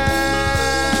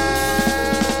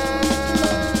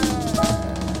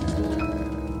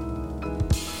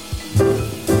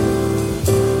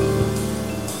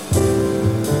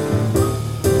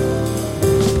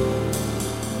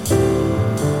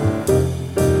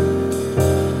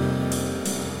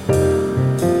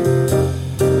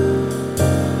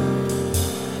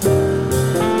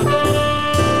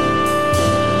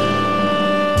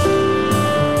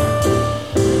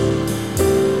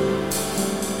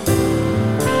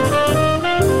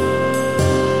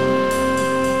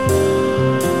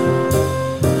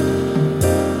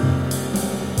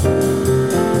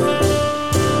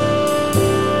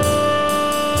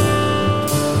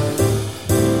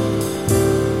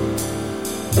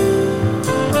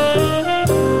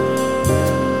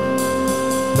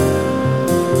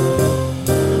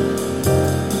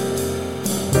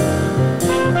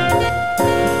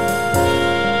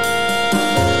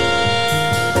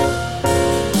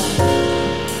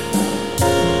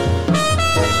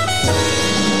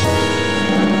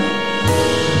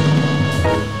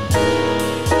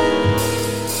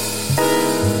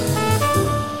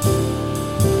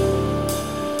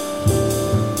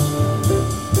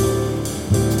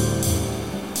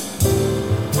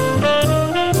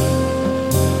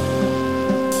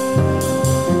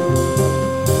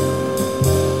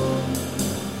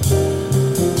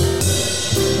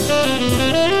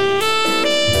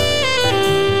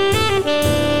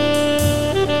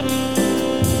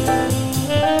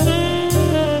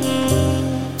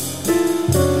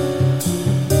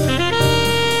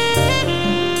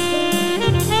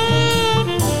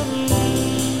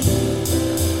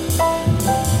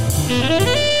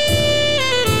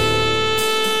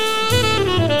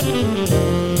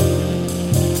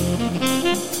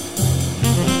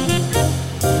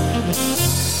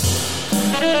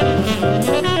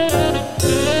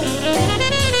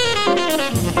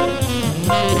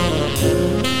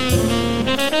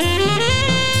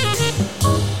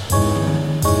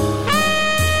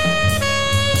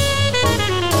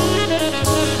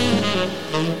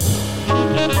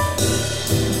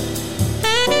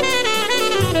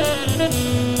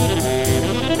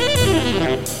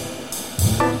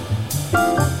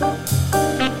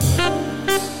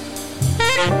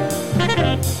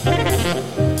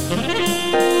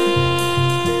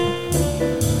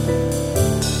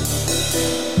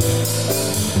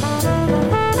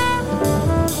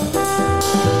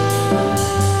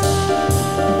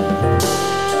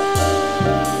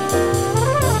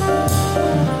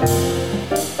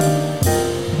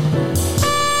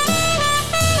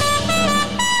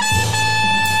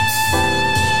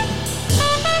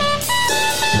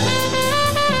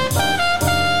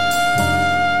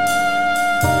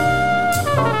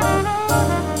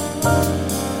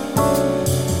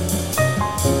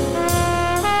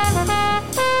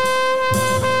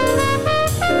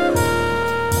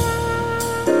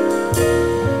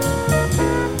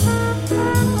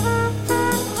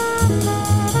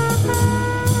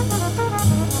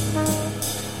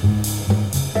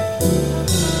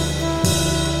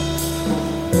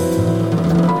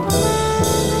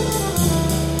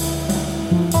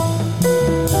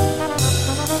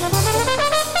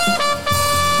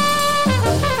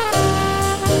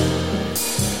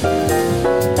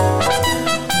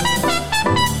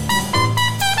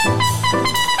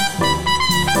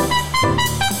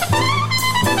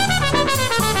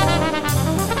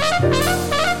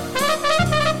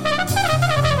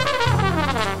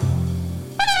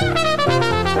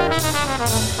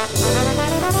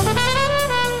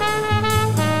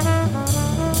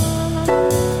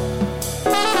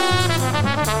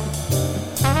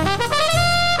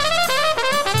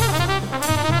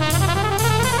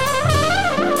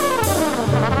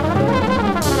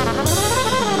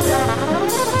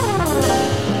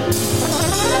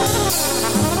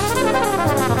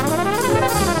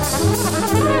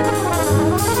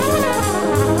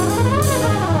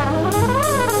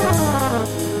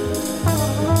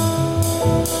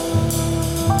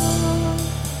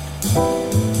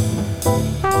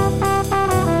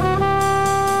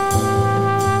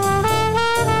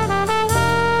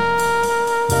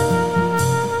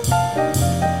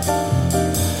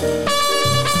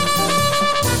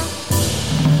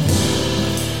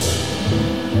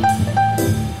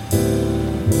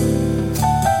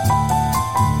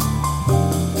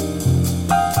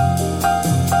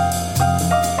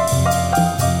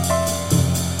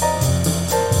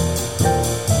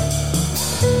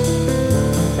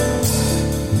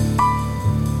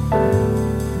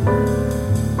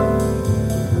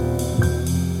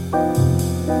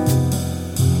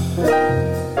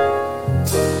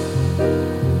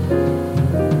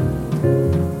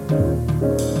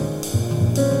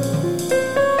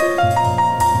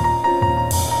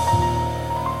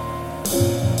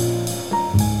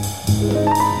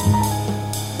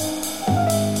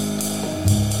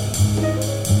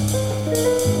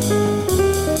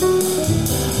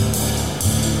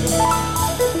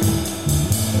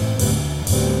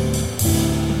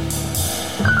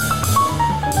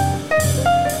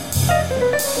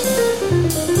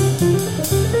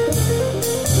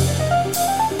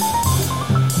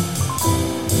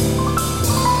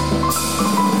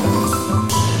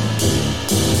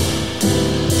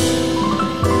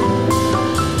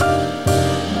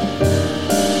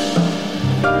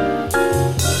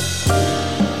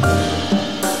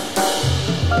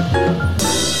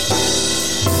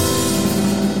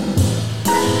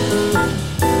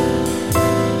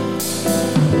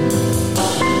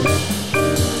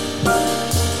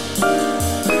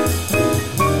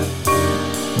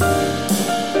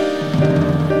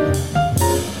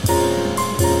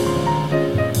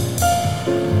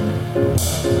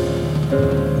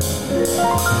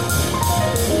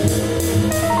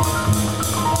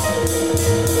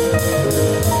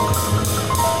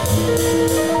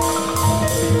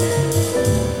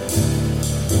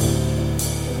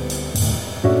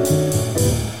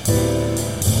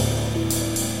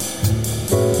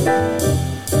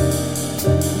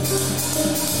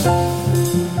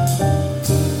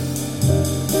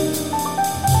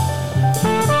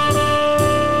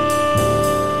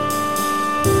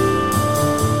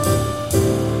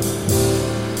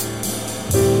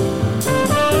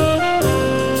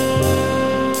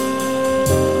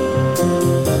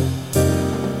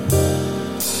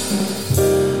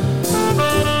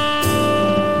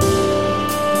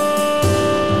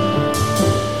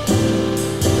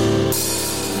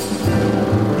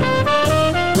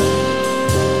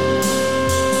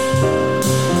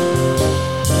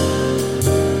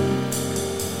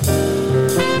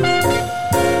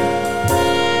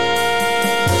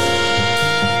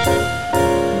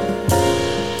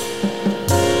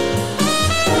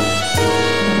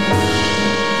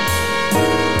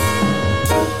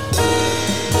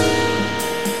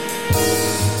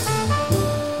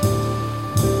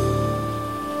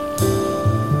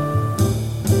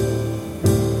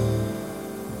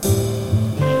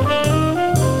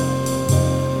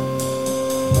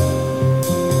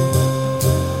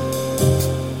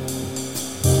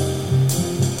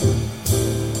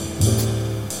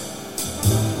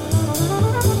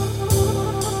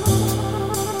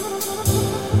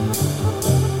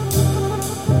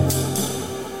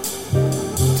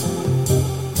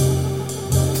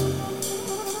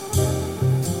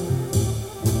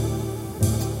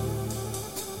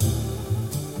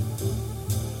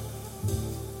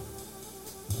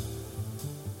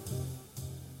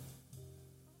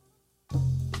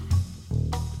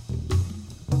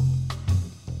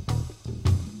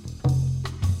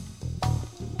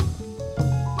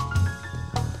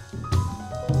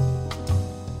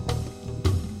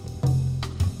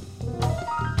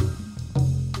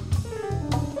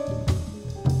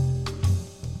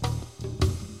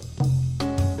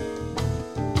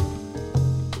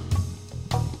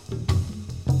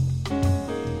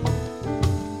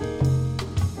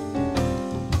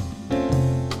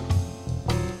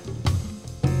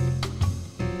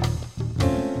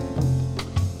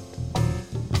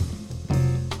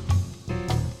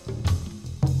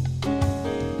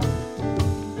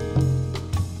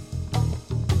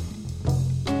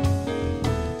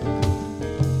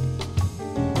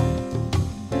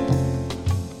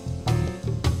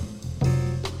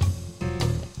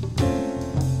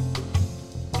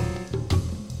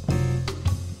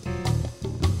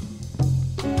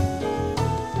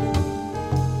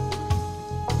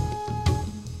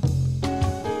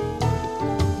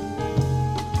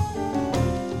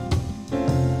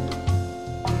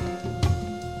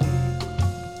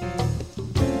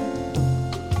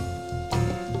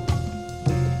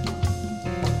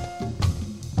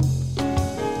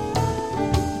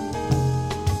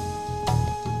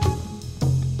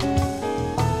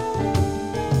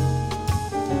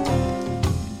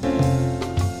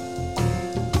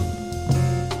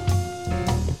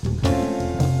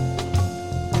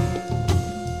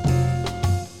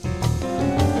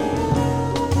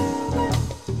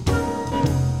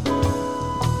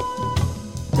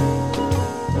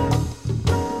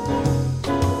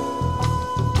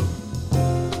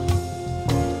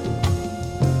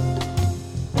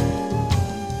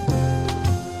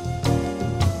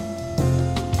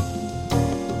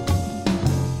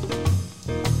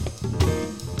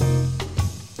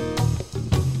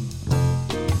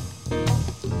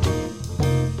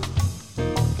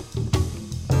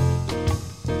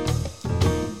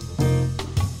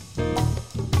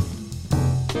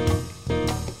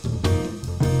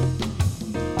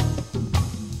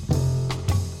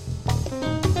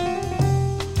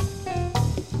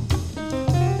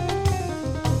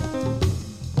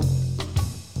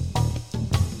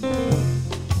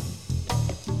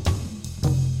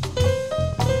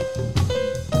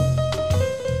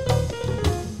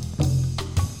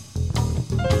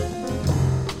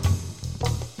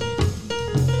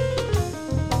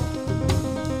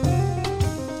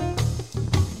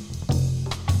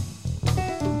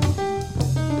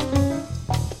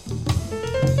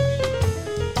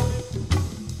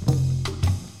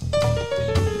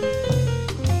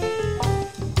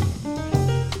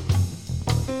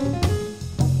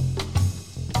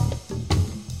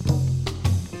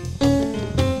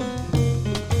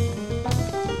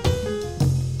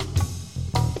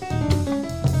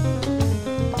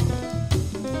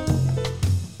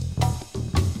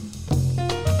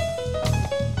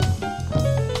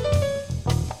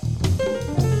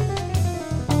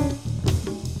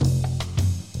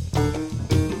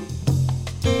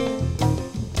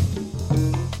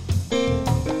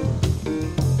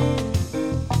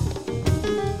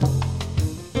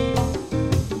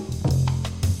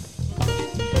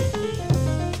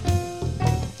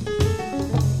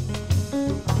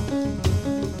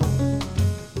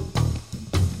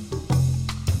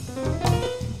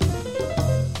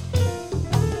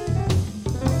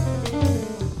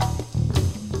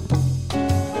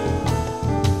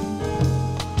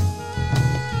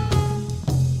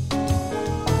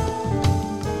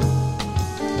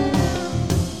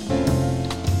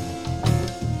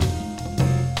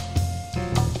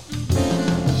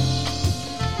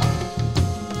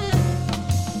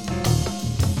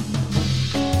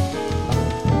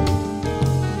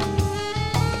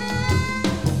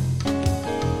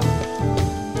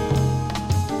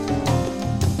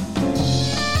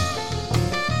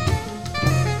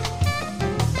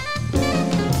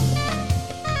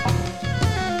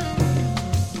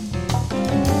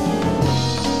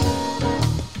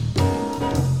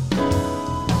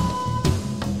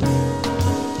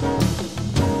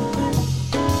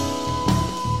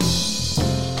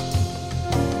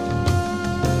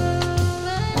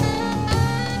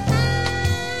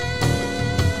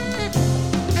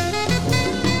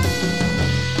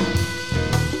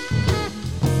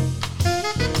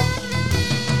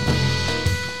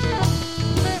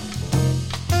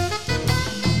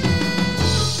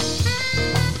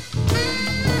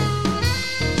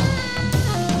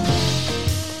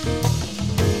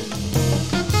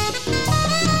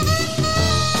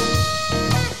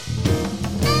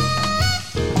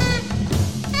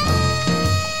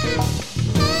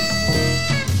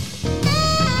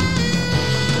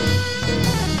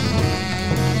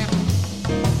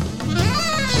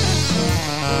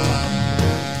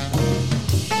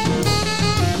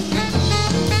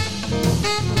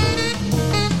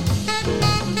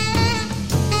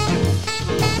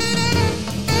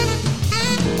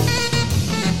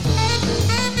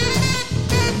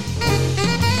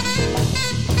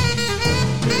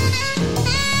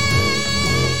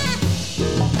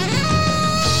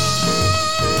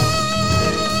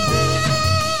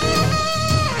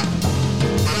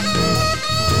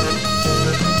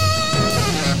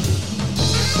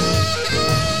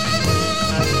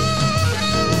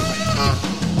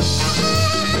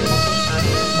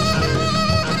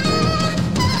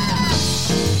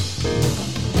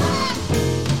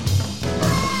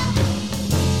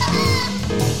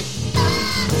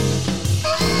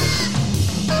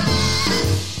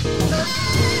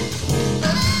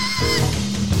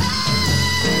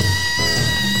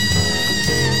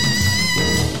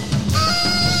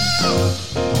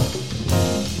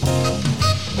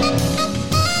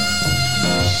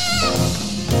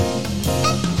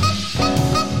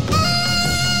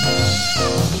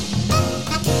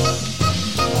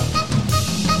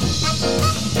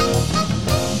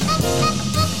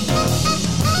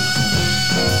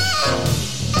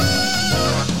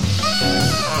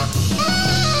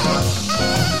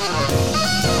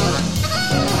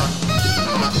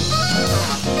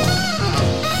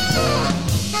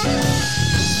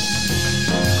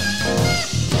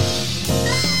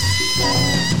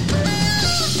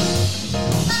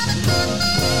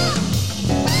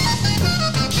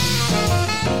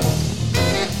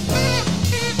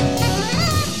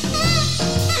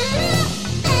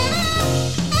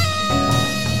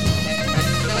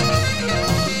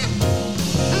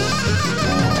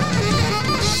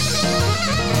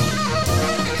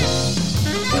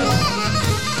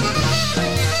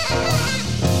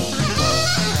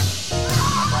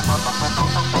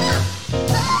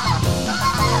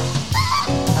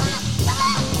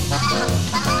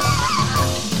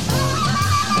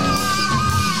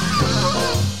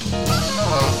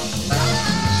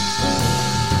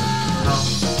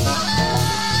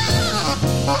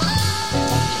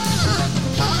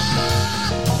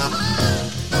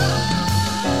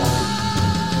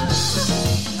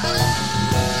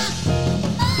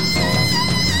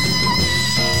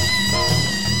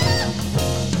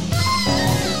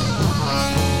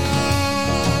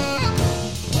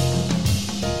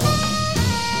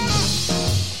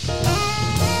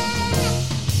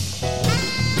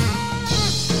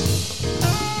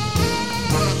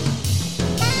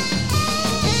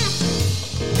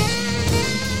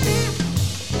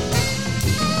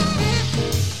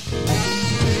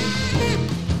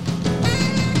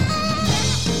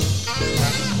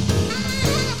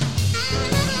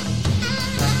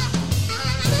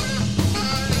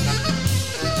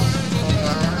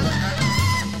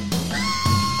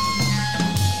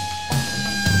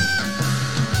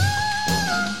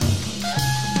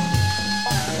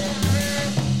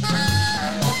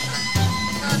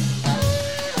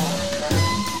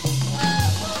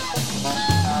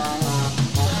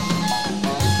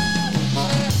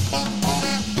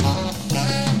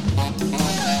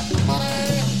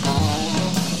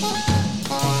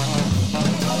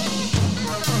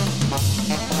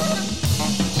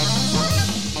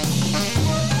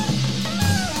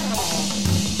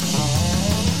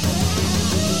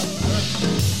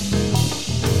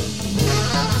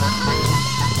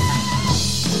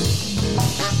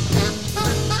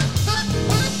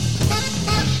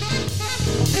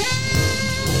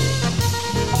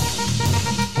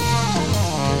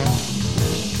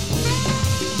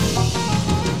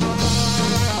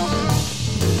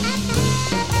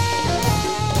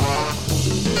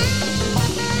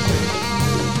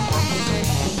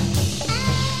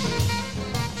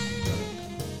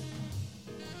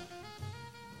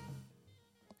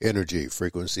 Energy,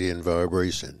 frequency, and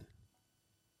vibration.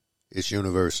 It's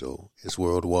universal. It's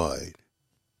worldwide.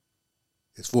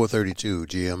 It's 432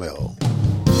 GML.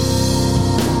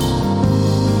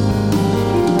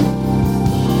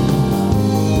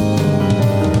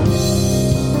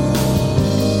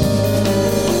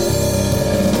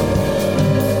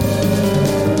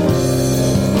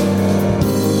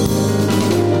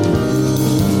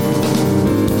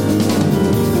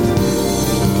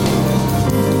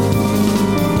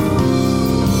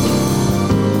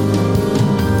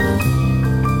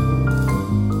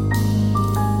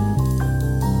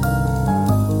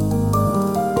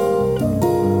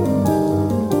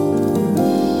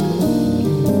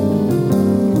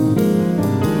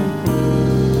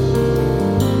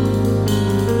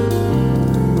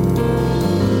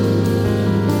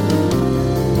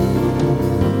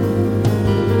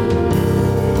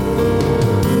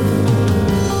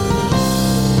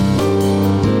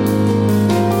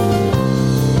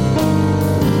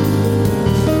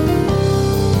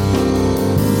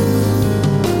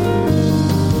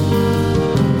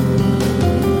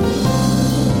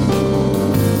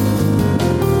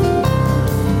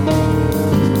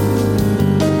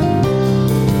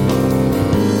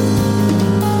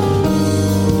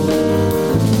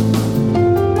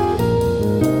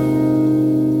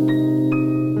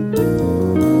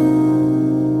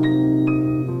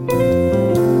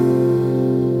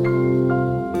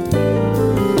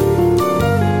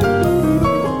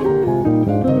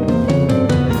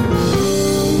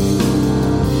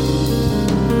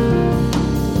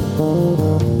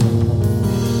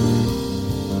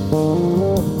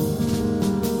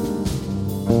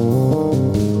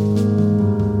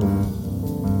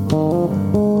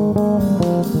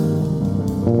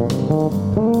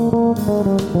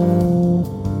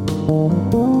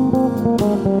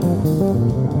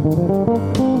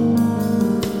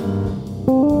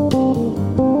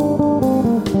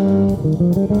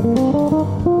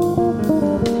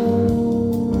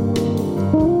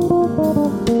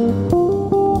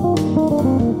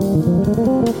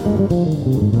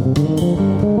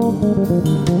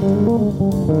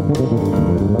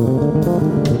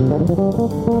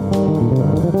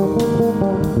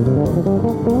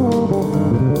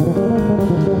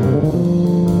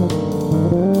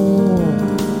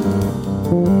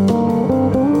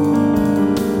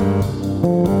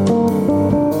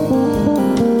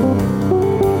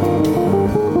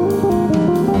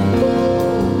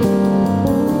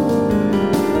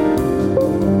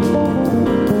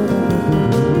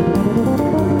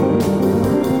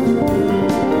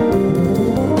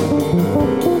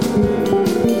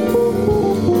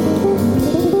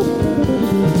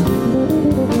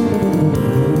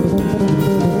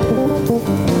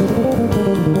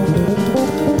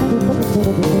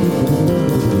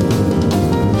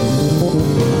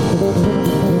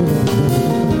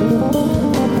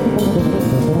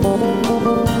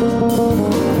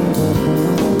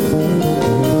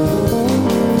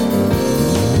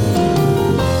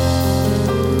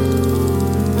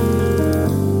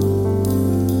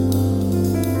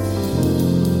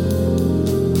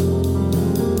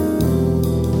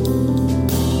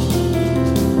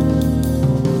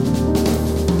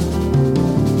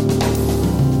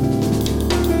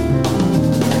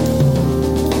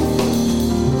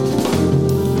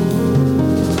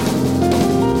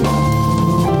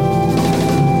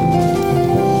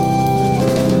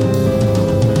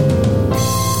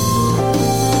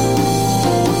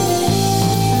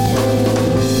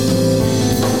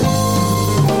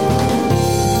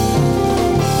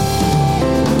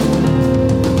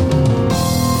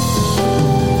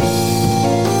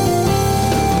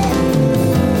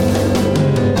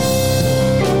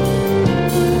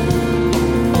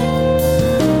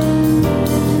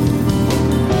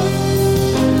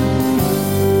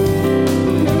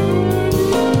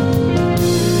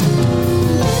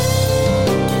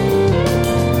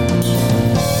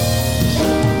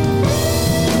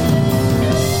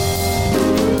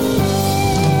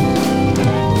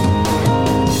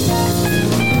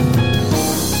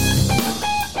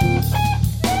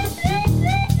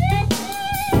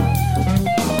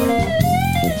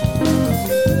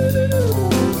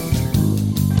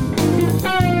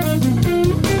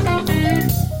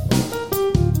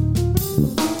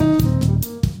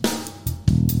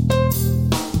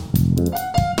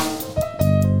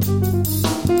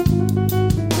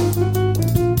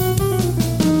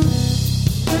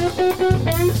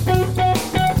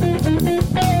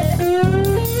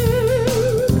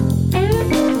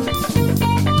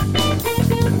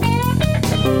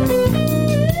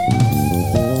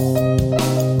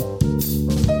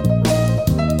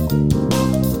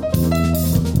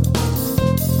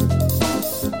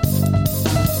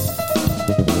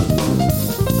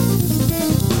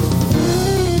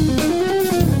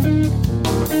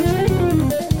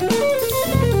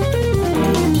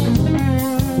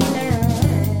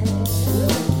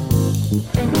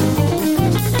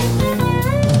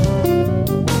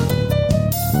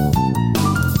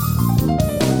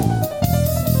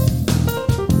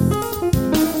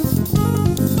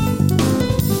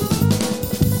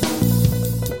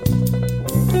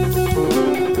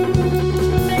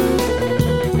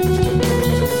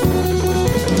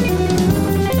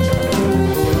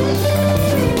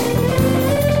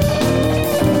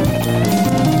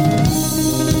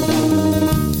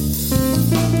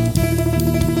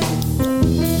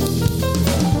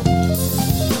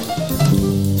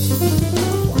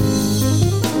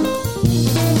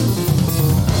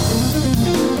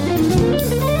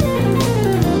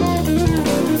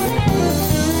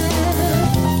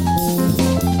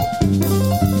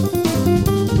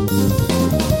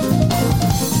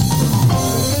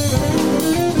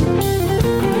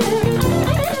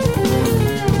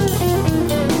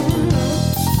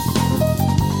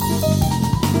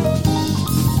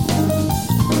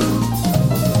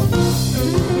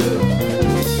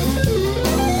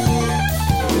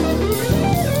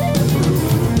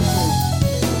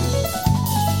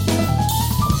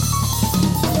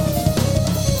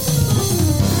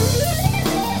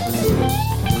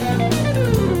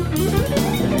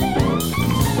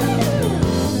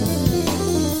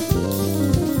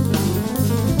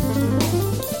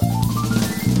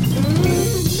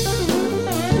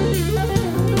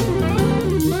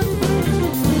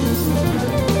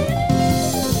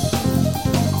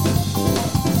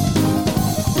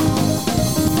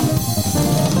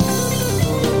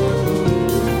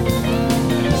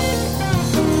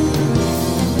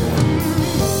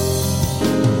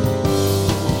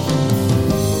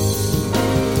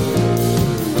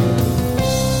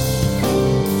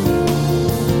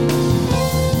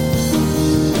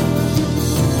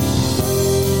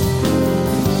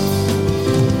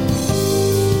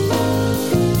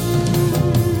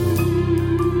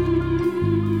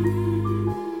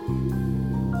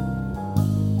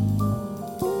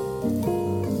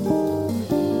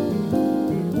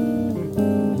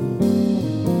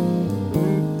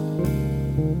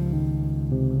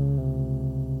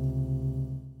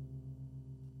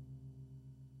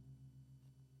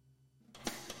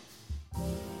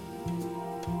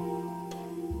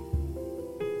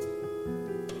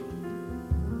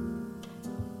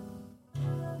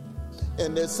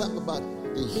 And there's something about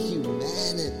the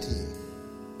humanity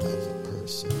of a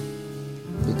person.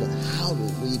 Because how do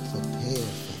we prepare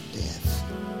for death?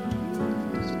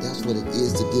 So that's what it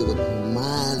is to deal with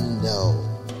Mondo.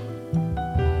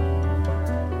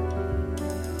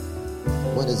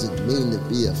 What does it mean to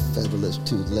be a featherless,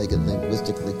 two-legged,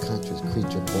 linguistically conscious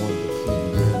creature born between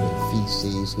urine and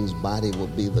feces, whose body will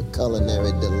be the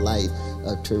culinary delight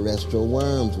of terrestrial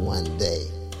worms one day?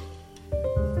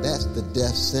 That's the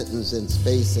death sentence in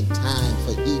space and time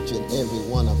for each and every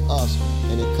one of us.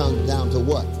 And it comes down to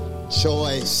what?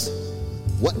 Choice.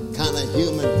 What kind of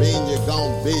human being you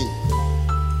gonna be?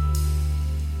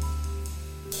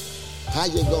 How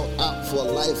you gonna opt for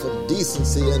a life of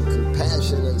decency and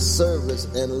compassion and service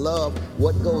and love?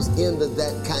 What goes into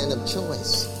that kind of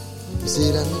choice? You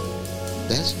see what I mean?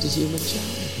 That's the human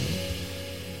challenge,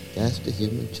 man. That's the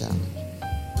human challenge.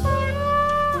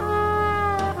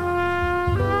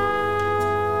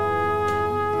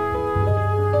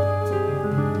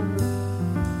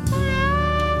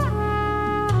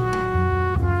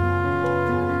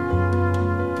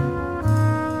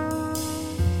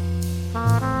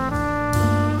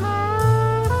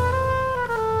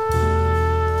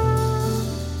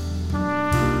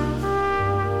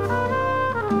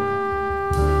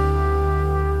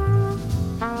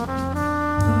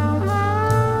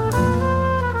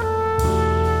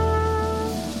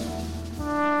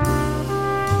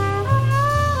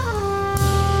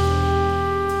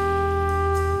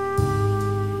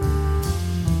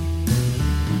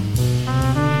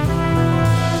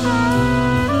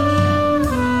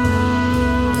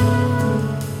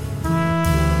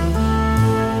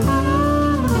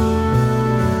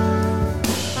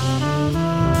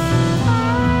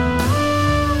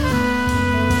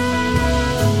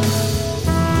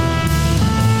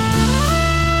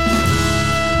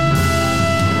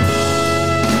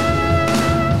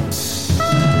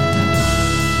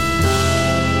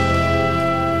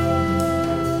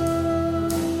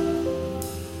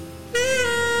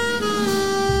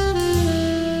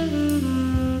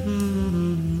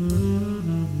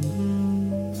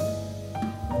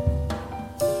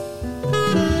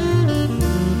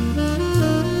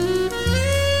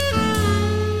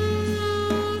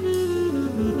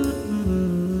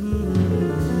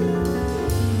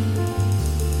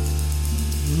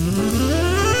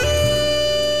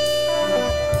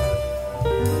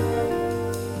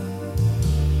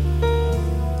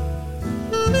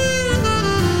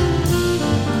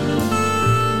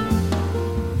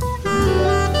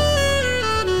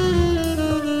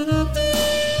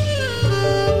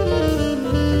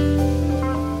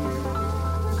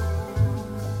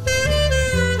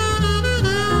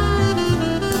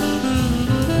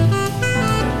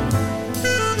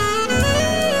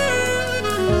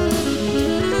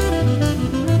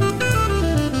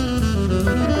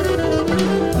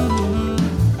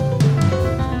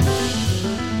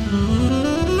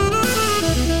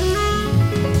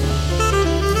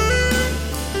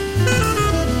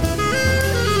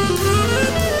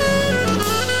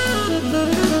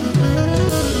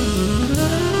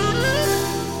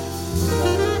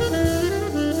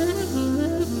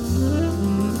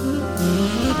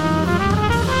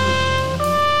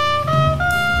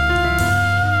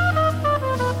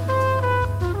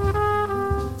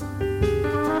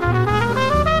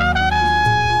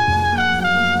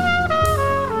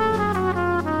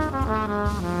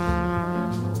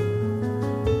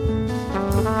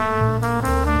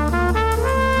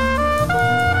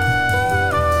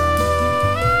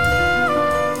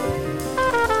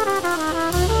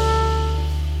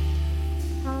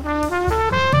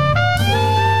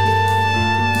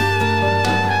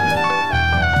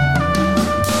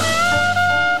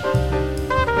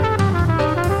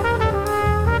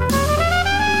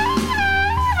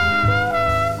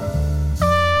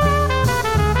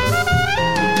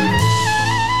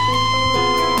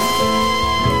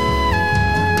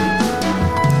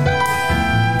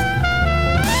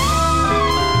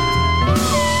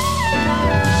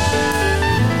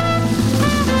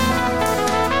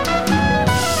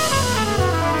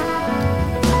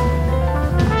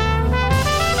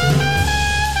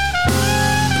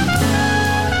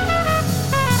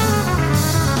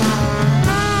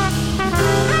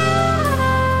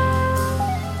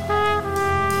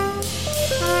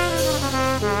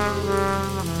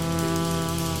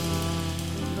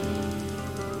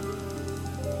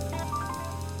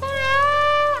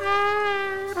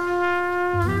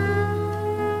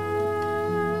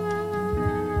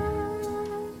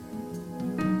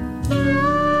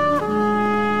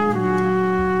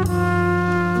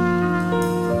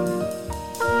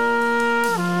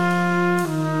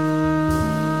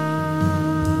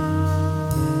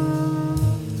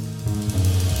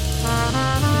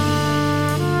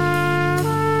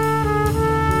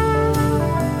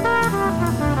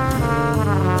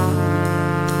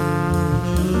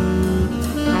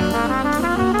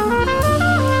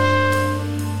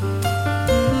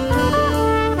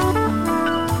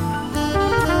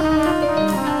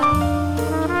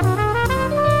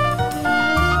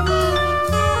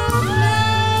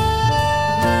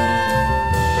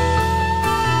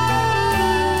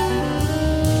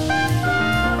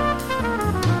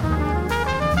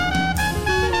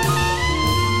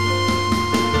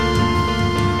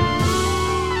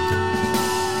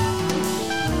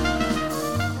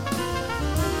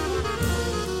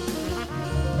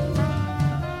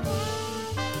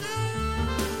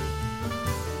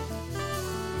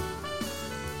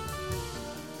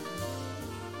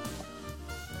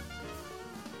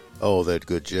 All that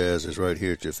good jazz is right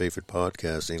here at your favorite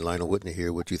podcasting. Lionel Whitney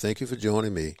here with you. Thank you for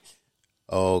joining me.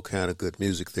 All kind of good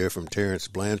music there from Terrence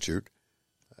Blanchard.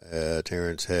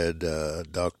 Terrence had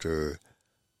Dr.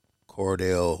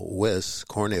 Cornell West,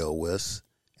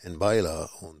 and Baila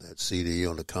on that CD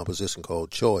on the composition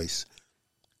called Choice.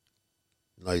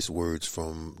 Nice words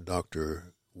from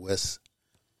Dr. West.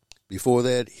 Before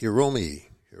that,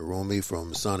 Hiromi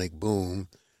from Sonic Boom,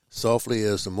 Softly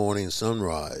as the Morning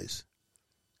Sunrise.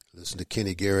 Listen to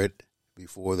Kenny Garrett.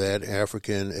 Before that,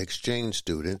 African Exchange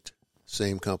Student.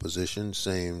 Same composition,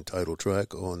 same title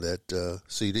track on that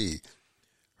CD.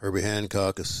 Herbie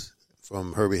Hancock is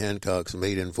from Herbie Hancock's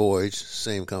Maiden Voyage.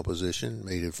 Same composition,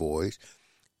 Maiden Voyage.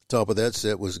 Top of that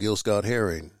set was Gil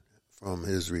Scott-Heron from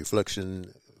his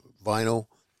Reflection vinyl,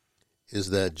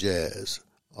 Is That Jazz?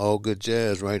 All good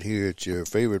jazz right here at your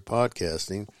favorite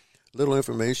podcasting. Little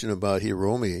information about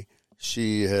Hiromi.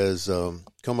 She has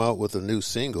come out with a new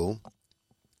single.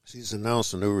 She's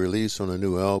announced a new release on a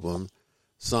new album,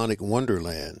 Sonic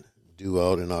Wonderland, due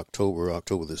out in October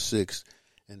the 6th,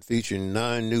 and featuring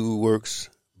 9 new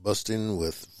works busting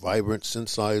with vibrant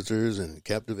synthesizers and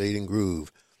captivating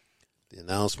groove. The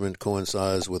announcement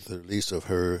coincides with the release of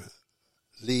her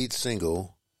lead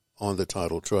single on the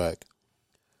title track.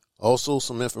 Also,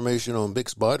 some information on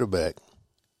Bix Beiderbecke,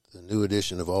 the new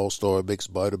edition of All-Star Bix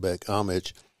Beiderbecke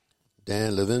homage.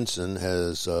 Dan Levinson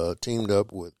has teamed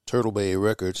up with Turtle Bay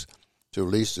Records to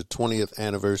release the 20th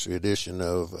anniversary edition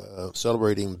of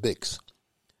Celebrating Bix,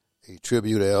 a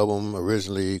tribute album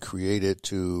originally created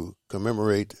to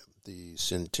commemorate the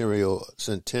centenary of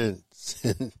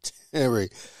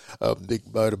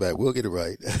Bix Beiderbecke. We'll get it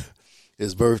right.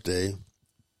 His birthday,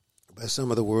 by some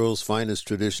of the world's finest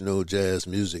traditional jazz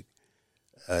music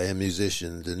and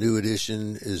musicians. The new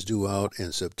edition is due out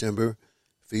in September.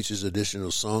 Features additional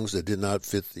songs that did not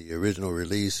fit the original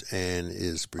release and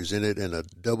is presented in a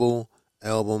double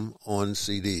album on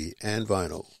CD and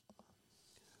vinyl.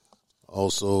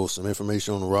 Also, some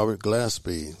information on Robert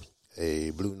Glasby.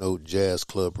 A Blue Note Jazz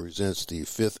Club presents the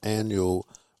 5th annual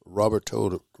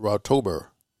Rotober.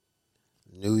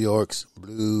 New York's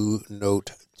Blue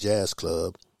Note Jazz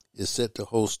Club is set to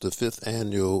host the 5th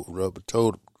annual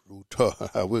Rotober.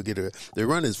 We'll get it. They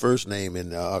run his first name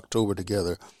in October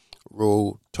together.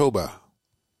 Rotober,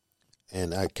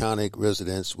 an iconic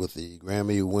residence with the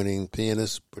Grammy-winning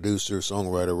pianist, producer,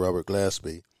 songwriter Robert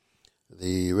Glasby.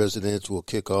 The residence will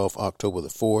kick off October the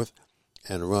 4th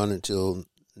and run until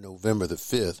November the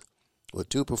 5th, with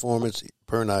 2 performances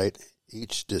per night.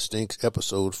 Each distinct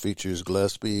episode features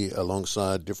Glasby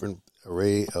alongside different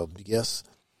array of guests.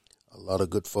 A lot of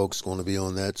good folks going to be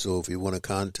on that, so if you want to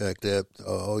contact that,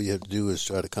 all you have to do is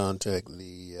try to contact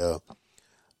the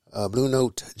Blue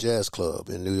Note Jazz Club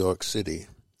in New York City.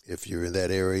 If you're in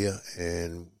that area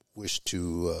and wish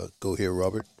to go hear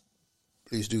Robert,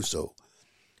 please do so.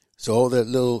 So all that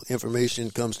little information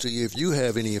comes to you. If you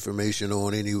have any information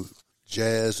on any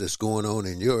jazz that's going on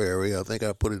in your area, I think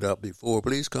I put it out before,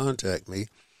 please contact me.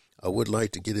 I would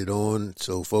like to get it on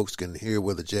so folks can hear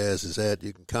where the jazz is at.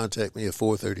 You can contact me at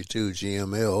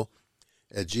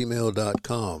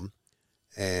 432gml@gmail.com.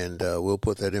 And we'll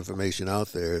put that information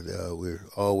out there. We're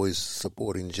always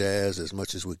supporting jazz as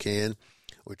much as we can.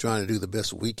 We're trying to do the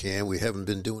best we can. We haven't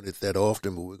been doing it that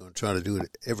often, but we're going to try to do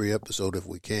it every episode if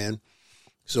we can.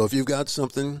 So if you've got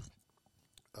something,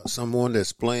 someone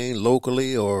that's playing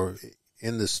locally or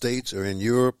in the States or in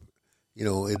Europe, you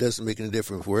know, it doesn't make any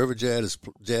difference. Wherever jazz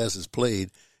is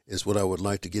played is what I would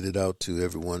like to get it out to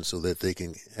everyone so that they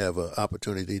can have an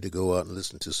opportunity to go out and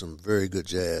listen to some very good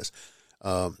jazz.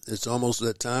 It's almost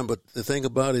that time, but the thing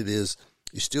about it is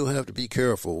you still have to be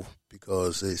careful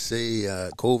because they say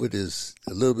COVID is,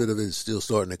 a little bit of it is still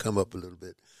starting to come up a little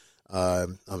bit.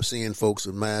 I'm seeing folks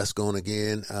with masks on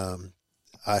again.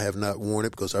 I have not worn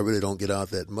it because I really don't get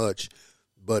out that much.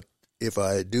 But if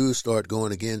I do start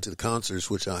going again to the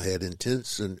concerts, which I had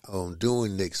intention on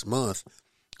doing next month,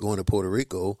 going to Puerto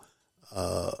Rico,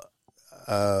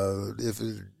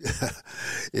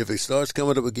 if it starts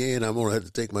coming up again, I'm going to have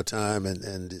to take my time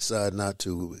and decide not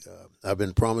to. I've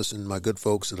been promising my good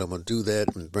folks that I'm going to do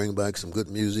that and bring back some good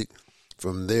music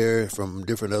from there, from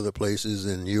different other places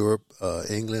in Europe,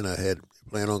 England. I had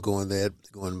planned on going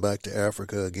back to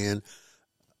Africa again.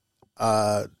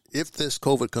 If this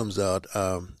COVID comes out,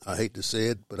 I hate to say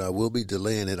it, but I will be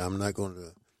delaying it. I'm not going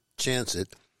to chance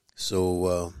it.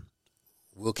 So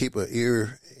we'll keep an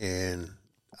ear and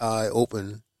eye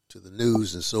open to the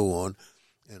news and so on,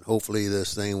 and hopefully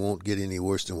this thing won't get any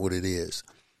worse than what it is.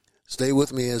 Stay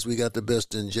with me as we got the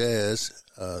best in jazz.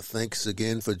 Thanks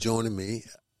again for joining me.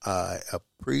 I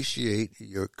appreciate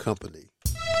your company.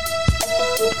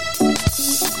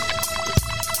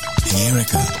 Hey,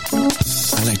 Erica,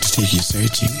 I'd like to take you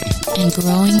searching. And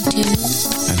growing too?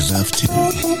 I'd love to.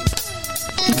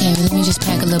 Okay, well, let me just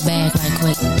pack a little bag right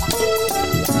quick. I'm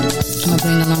gonna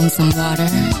bring along some water.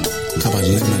 How about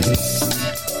lemon?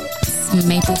 Some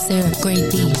maple syrup, great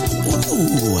beef.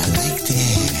 Ooh, I like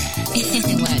that.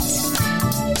 What?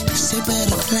 Say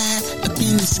butterfly up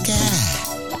in the sky.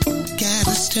 Got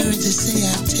a story to say,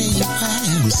 I'll tell you why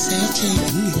I'm searching.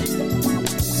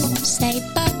 Say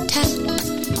butter.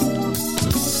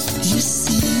 You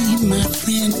see, my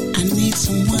friend, I need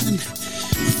someone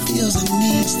who feels and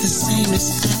needs the same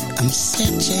as I'm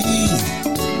searching.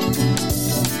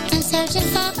 I'm searching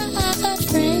for a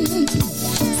friend.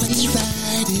 What's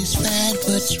right is right,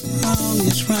 what's wrong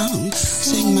is wrong.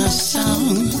 Sing my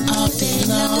song all day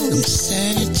long. I'm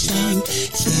searching,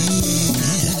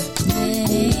 yeah.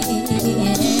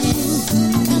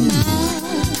 Come on.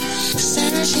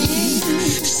 Searching,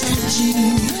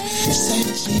 searching,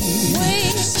 searching,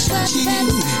 searching,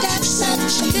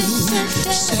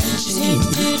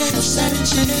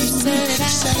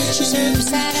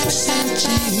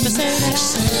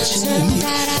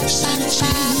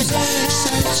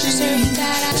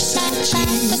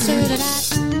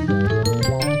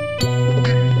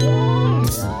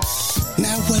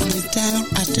 now what went down,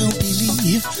 I don't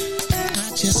believe.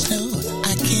 I just know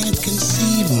I can't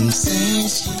conceive. I'm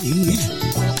searching.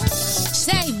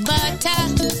 Say butter,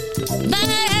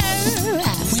 butter.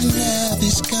 When love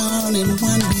is gone and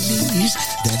one believes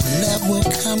that love will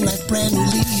come like brand new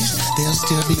leaves, they'll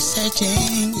still be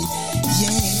searching,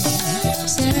 yeah.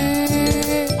 Searching.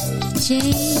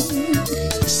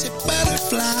 Say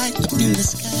butterfly up in the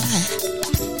sky.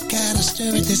 Got a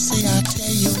story to say, I'll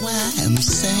tell you why I'm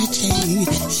searching,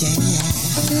 yeah.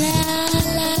 La,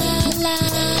 la, la, la,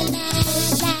 la.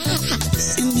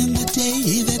 And in the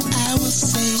day that I will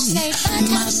say,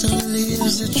 my soul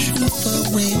lives a truthful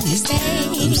way.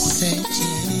 I'm searching.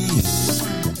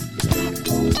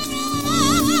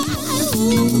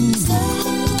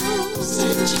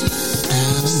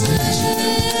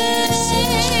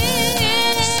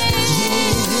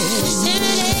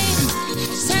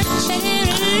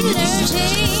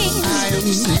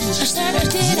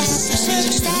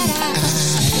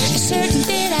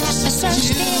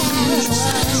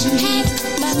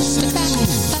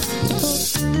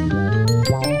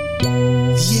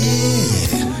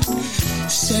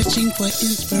 Searching for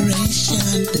inspiration.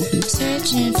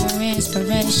 Searching for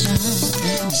inspiration.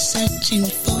 Searching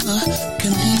for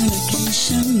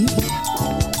communication.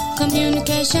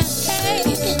 Communication.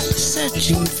 Hey.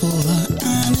 Searching for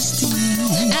honesty.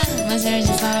 I'm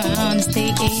searching for honesty.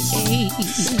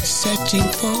 Searching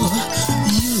for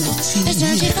unity.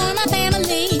 Searching for my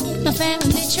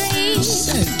family tree.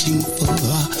 Searching for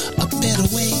a better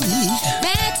way.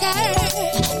 Better.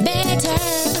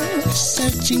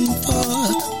 Searching for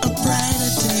a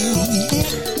brighter day.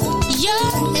 Your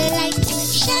light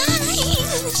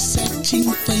shine. Searching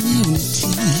for unity.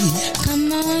 Come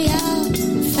on, y'all,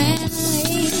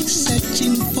 family.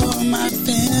 Searching for my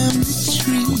family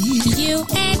tree. You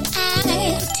and I,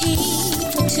 T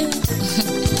for two.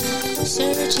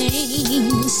 Searching.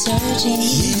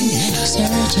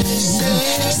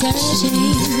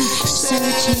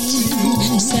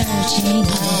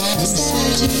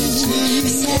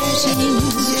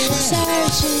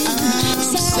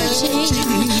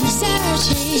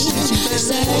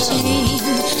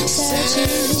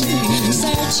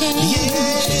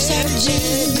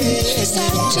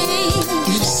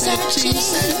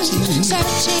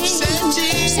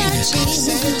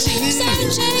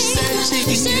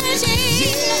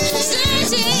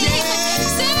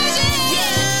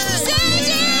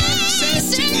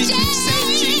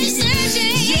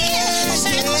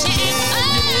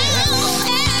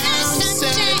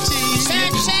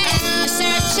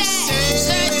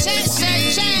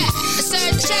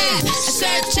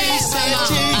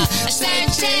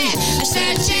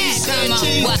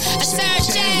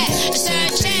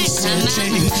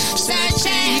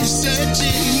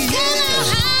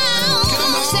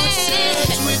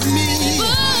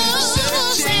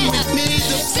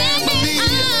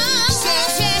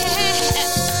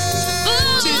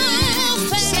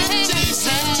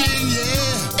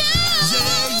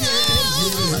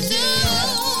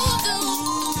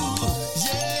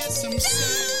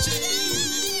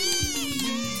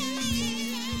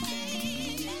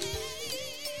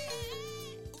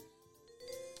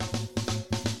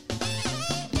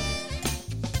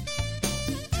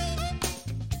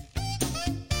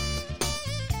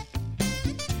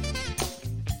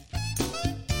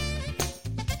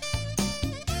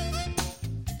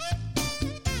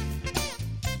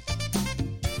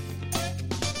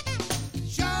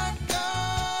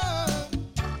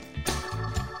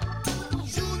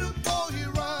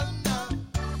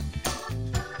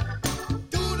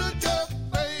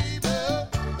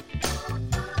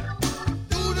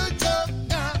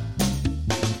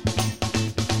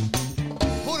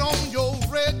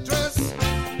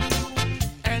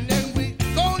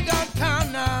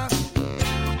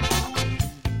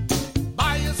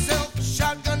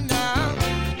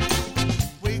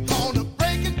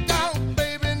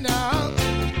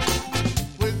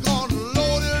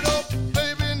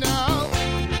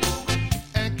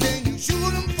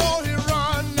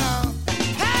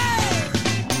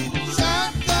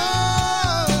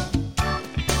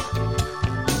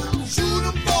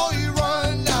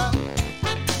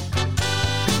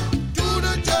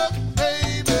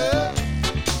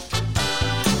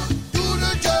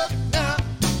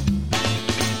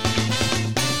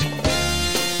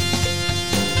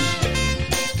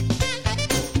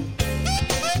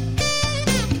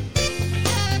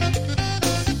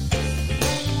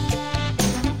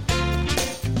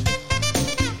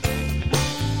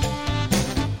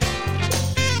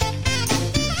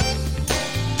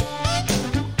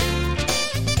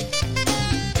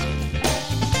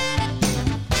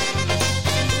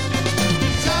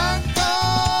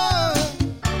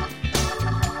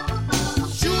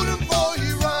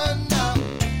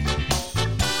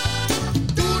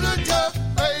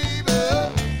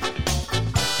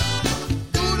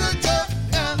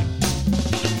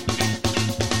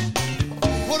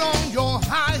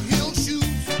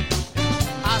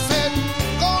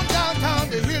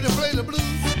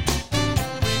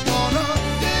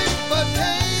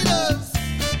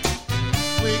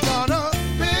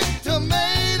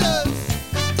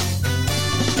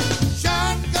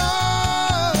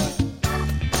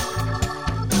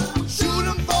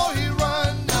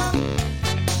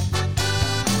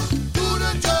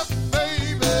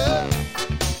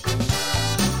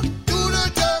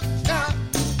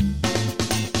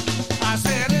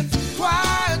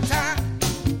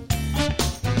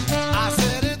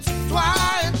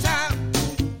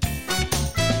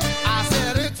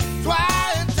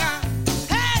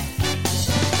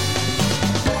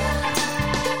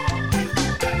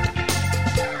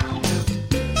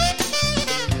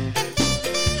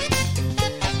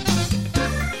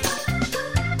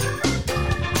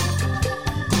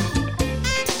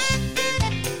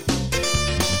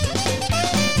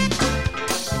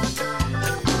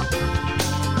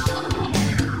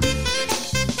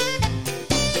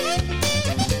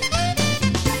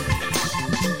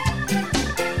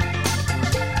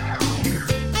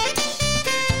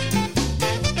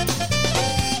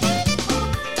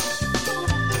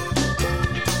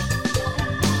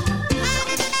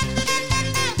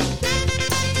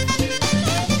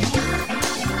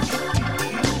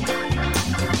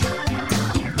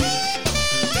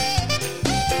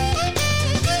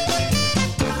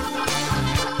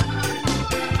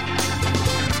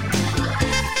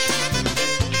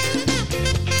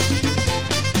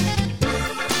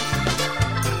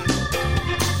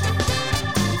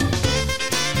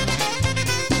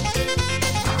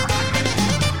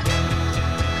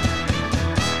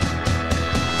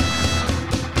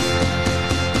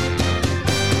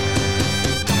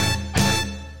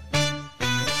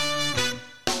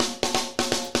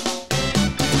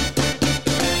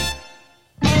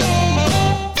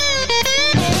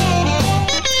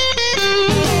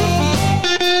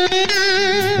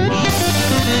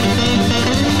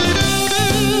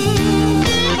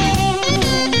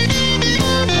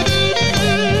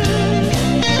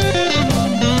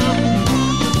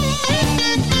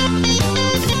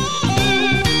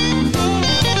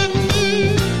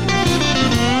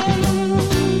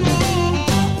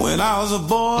 was a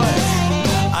boy,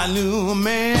 I knew a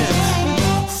man.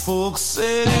 Folks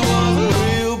said he was a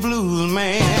real blues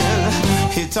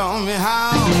man. He taught me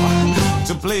how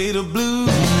to play the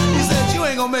blues. He said, you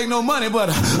ain't gonna make no money, but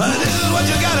this is what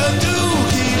you gotta do.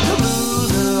 Keep the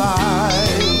blues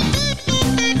alive.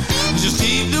 Just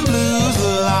keep the blues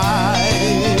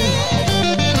alive.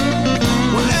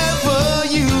 Whatever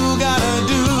you gotta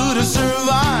do to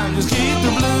survive, just keep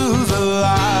the blues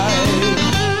alive.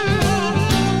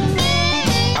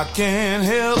 I can't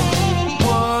help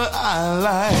what I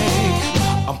like.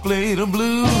 I play the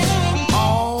blues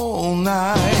all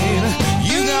night.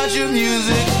 You got your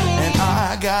music and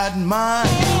I got mine.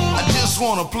 I just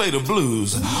wanna play the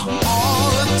blues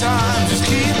all the time. Just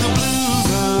keep the blues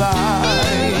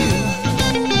alive.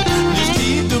 Just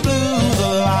keep the blues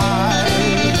alive.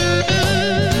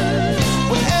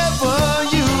 Whatever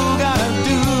you gotta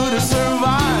do to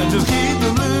survive, just keep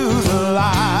the blues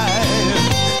alive.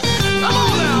 Come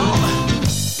on now.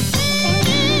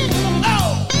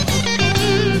 Oh.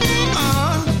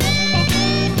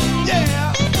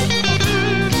 Yeah.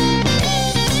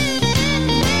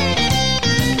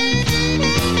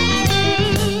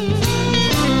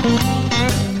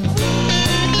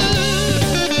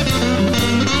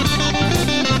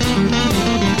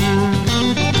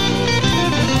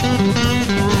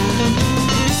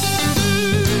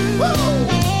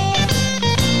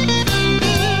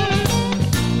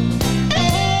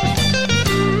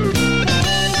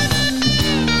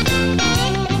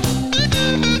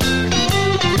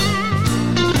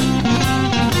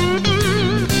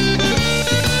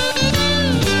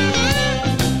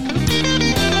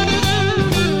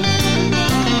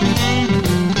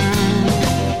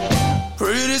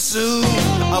 Pretty soon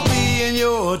I'll be in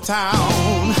your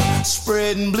town,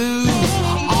 spreading blues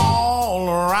all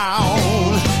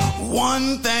around.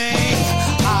 One thing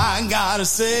I gotta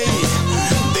say,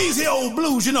 these here old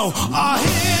blues, you know, are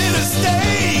here to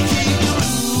stay. Keep the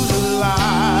blues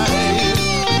alive.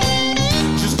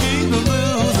 Just keep the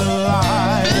blues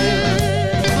alive.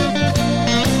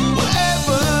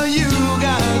 Whatever you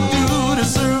gotta do to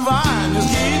survive, just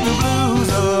keep the blues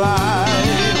alive.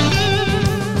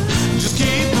 Just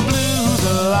keep the blues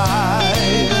alive.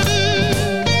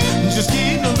 Just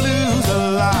keep the blues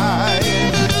alive.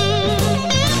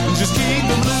 Just keep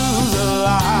the blues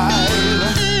alive.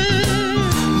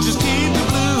 Just keep the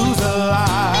blues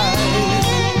alive.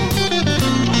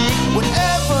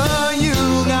 Whatever you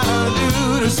gotta do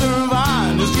to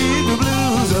survive, just keep the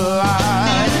blues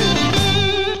alive.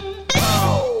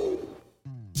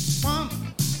 One,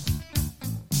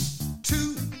 two,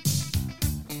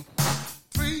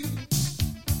 three,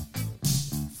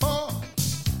 4,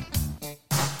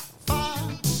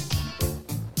 5,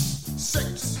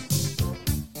 6,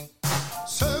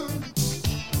 7.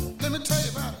 Let me tell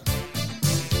you about it.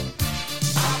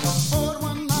 I was bored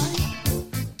one night,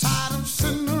 tired of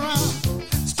sitting around.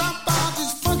 Stopped by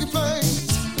this funky place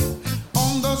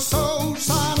on the soul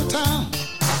side of town.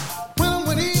 When I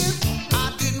went in,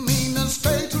 I didn't mean to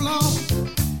stay too long.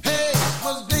 Hey, it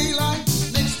was daylight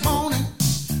next morning,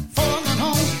 before I got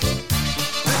home.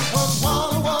 It was wall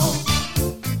to wall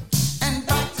and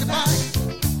back to back.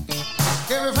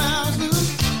 Every time I knew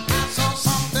I saw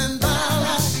something that I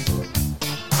liked.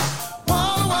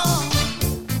 Wall to wall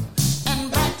and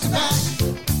back to back.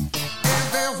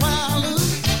 Everywhere I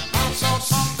looked, I saw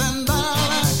something that I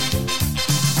liked.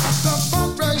 The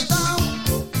funk raged down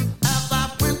as I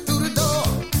went through the door.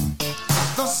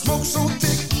 The smoke so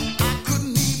thick I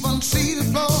couldn't even see the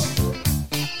floor.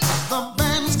 The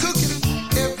band was cooking,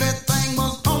 everything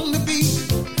was on the beat.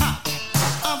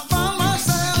 I found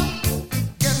myself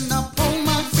getting up on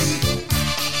my feet.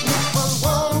 It was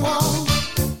wall to wall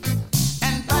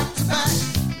and back to back.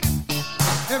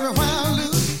 Everywhere I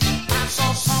looked, I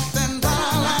saw something that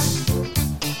I liked.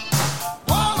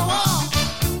 Wall to wall,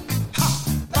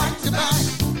 back to back.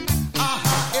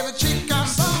 Every chick I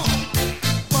saw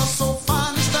was so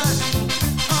fine and stacked.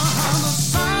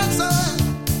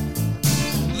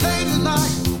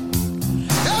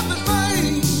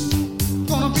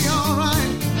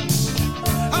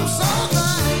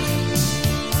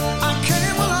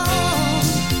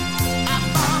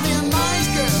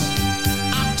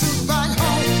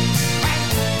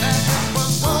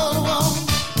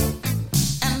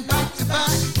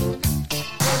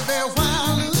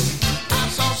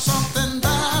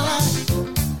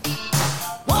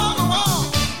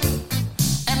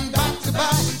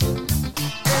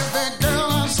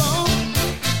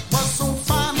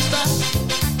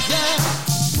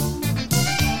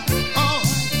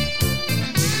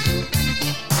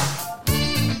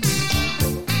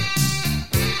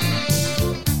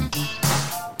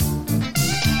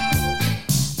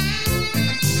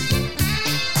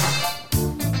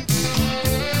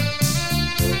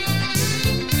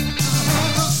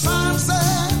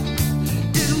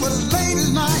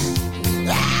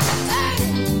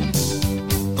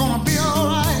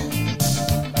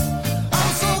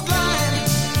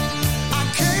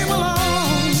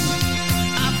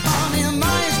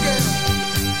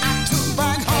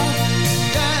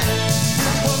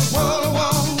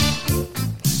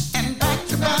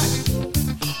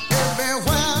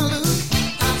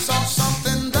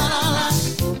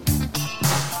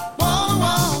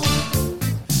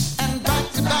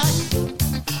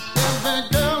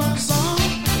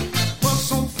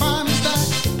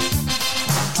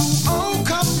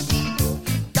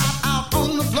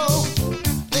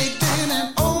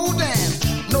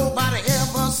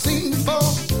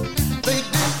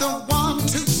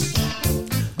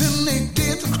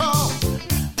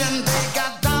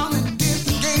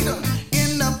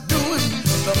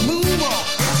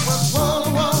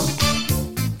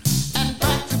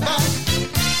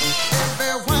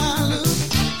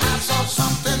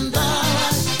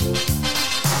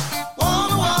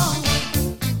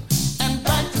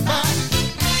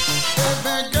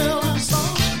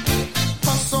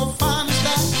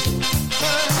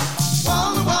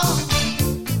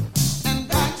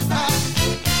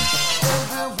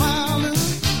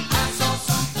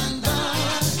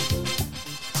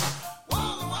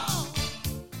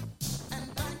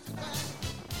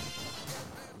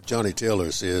 Johnny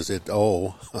Taylor says it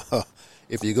all.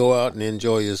 If you go out and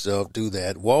enjoy yourself, do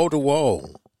that wall to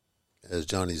wall, as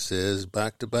Johnny says,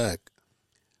 back to back.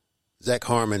 Zach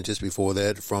Harmon just before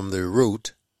that from The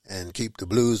Root and Keep the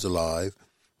Blues Alive.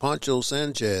 Pancho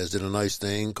Sanchez did a nice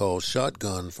thing called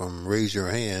Shotgun from Raise Your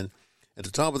Hand. At the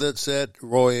top of that set,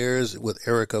 Roy Ayers with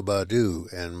Erykah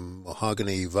Badu and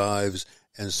Mahogany Vibes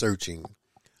and Searching.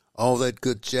 All that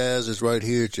good jazz is right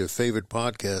here at your favorite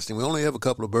podcasting. We only have a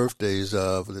couple of birthdays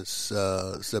for this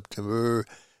September.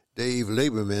 Dave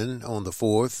Lieberman on the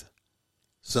 4th,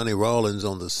 Sonny Rollins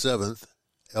on the 7th,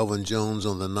 Elvin Jones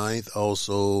on the 9th,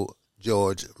 also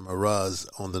George Mraz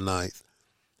on the 9th.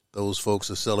 Those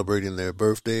folks are celebrating their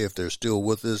birthday. If they're still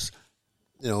with us,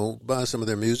 buy some of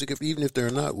their music. Even if they're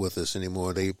not with us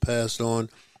anymore, they passed on.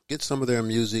 Get some of their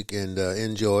music and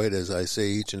enjoy it, as I say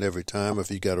each and every time.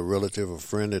 If you got a relative or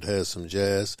friend that has some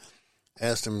jazz,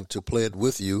 ask them to play it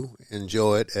with you.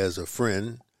 Enjoy it as a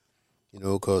friend,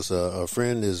 because a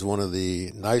friend is one of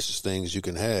the nicest things you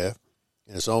can have,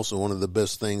 and it's also one of the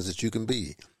best things that you can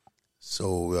be.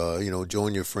 So,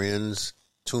 join your friends,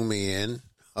 tune me in,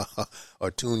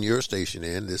 or tune your station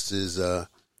in. This is a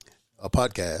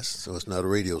podcast, so it's not a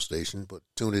radio station, but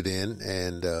tune it in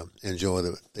and enjoy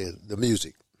the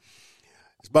music.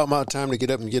 It's about my time to get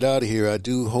up and get out of here. I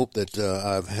do hope that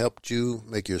I've helped you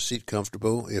make your seat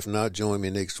comfortable. If not, join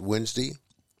me next Wednesday.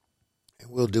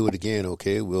 And we'll do it again,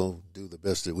 okay? We'll do the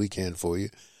best that we can for you.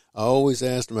 I always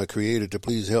ask my Creator to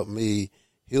please help me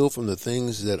heal from the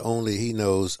things that only He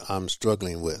knows I'm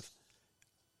struggling with.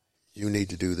 You need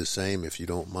to do the same if you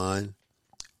don't mind.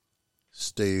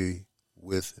 Stay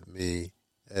with me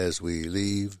as we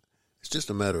leave. It's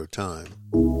just a matter of time.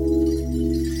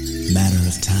 Matter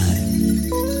of time.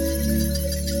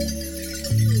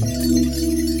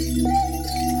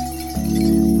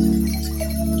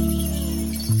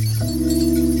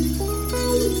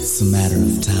 It's a matter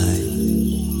of time.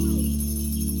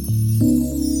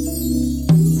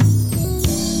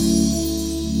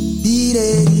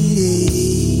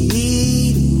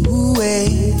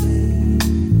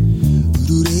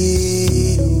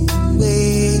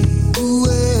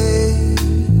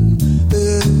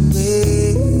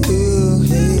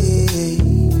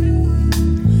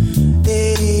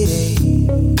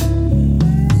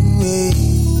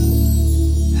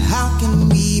 How can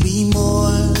we be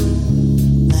more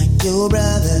like your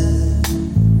brother?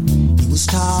 He was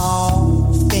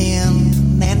tall, thin,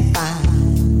 and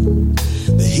fine,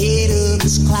 the head of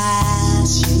his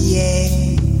class, yeah.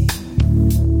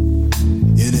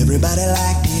 And everybody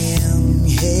liked him,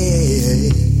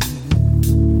 yeah.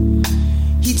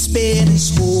 He'd spent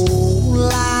his whole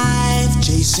life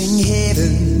chasing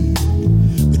heaven,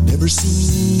 but never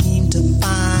seemed to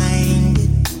find it.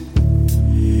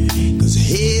 'Cause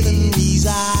heaven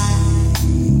resides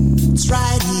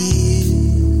right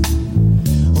here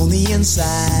on the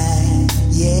inside,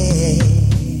 yeah.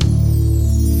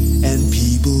 And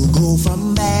people go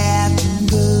from bad to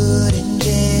good in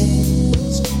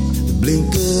just the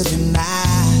blink of an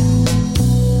eye.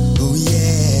 Oh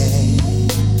yeah,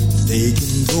 they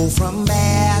can go from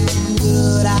bad to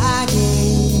good, I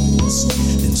guess,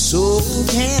 and so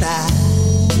can I.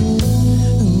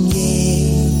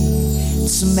 Yeah,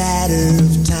 it's a matter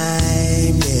of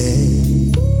time, yeah.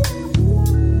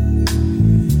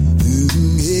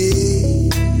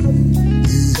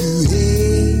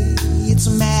 It's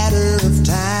a matter of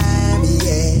time,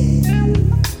 yeah.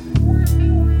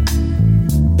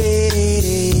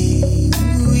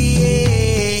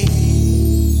 Yeah.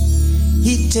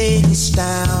 He takes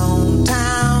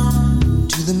downtown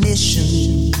to the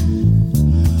mission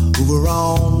over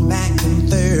on Mac and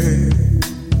Third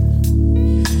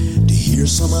to hear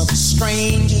some of the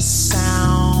strangest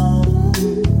sounds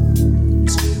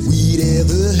we'd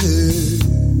ever heard.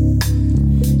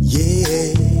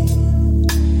 Yeah.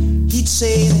 He'd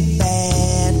say that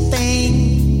bad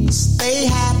things, they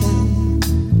happen,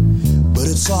 but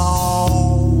it's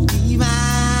all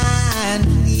divine.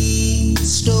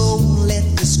 Please don't let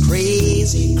this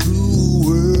crazy, cruel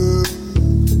world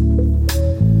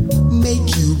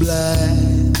make you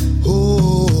blind.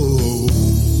 Oh,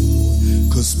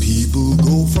 'cause people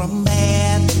go from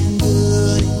bad to good.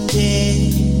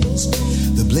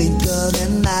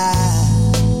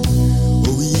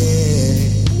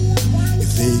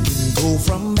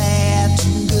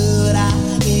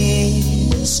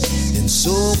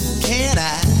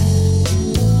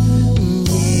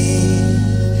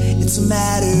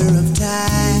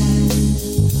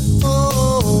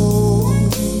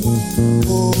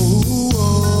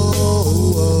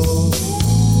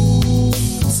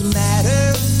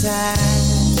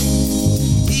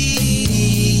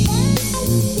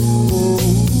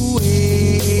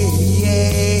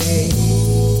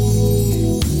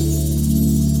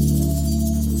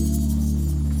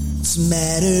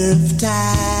 matter of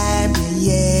time,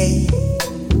 yeah.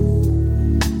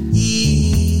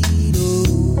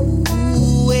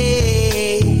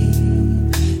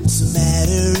 It's a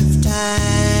matter of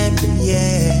time,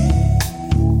 yeah.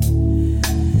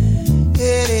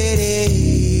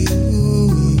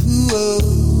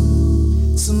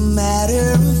 It's a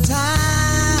matter of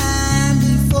time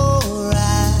before I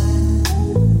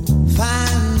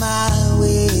find my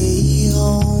way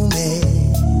home.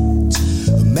 It's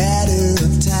a matter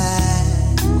of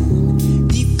time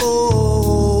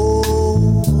before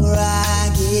I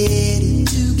get it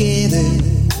together.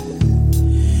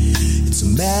 It's a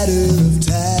matter of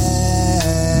time.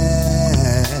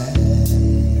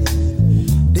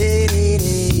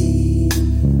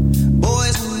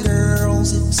 Boys and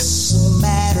girls, it's a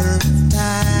matter of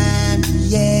time,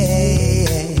 yeah.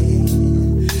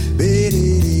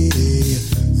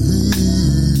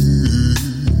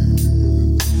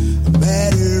 A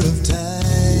matter of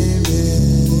time, yeah.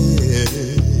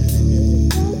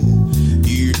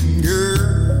 You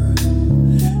girl,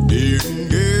 it's a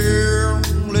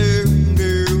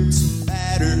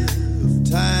matter of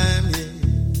time, yeah.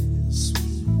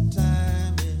 Sweet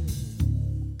time, yeah.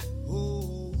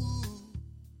 Oh.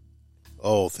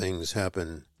 All things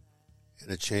happen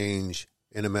in a change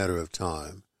in a matter of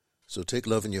time. So take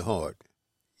love in your heart.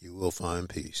 You will find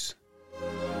peace.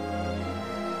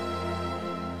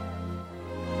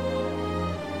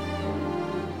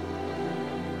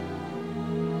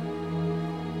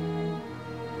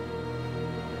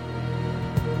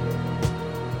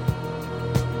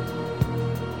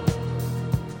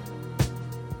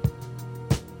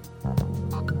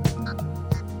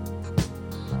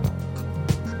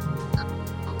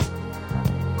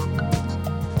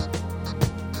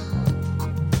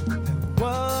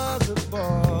 Was a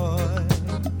boy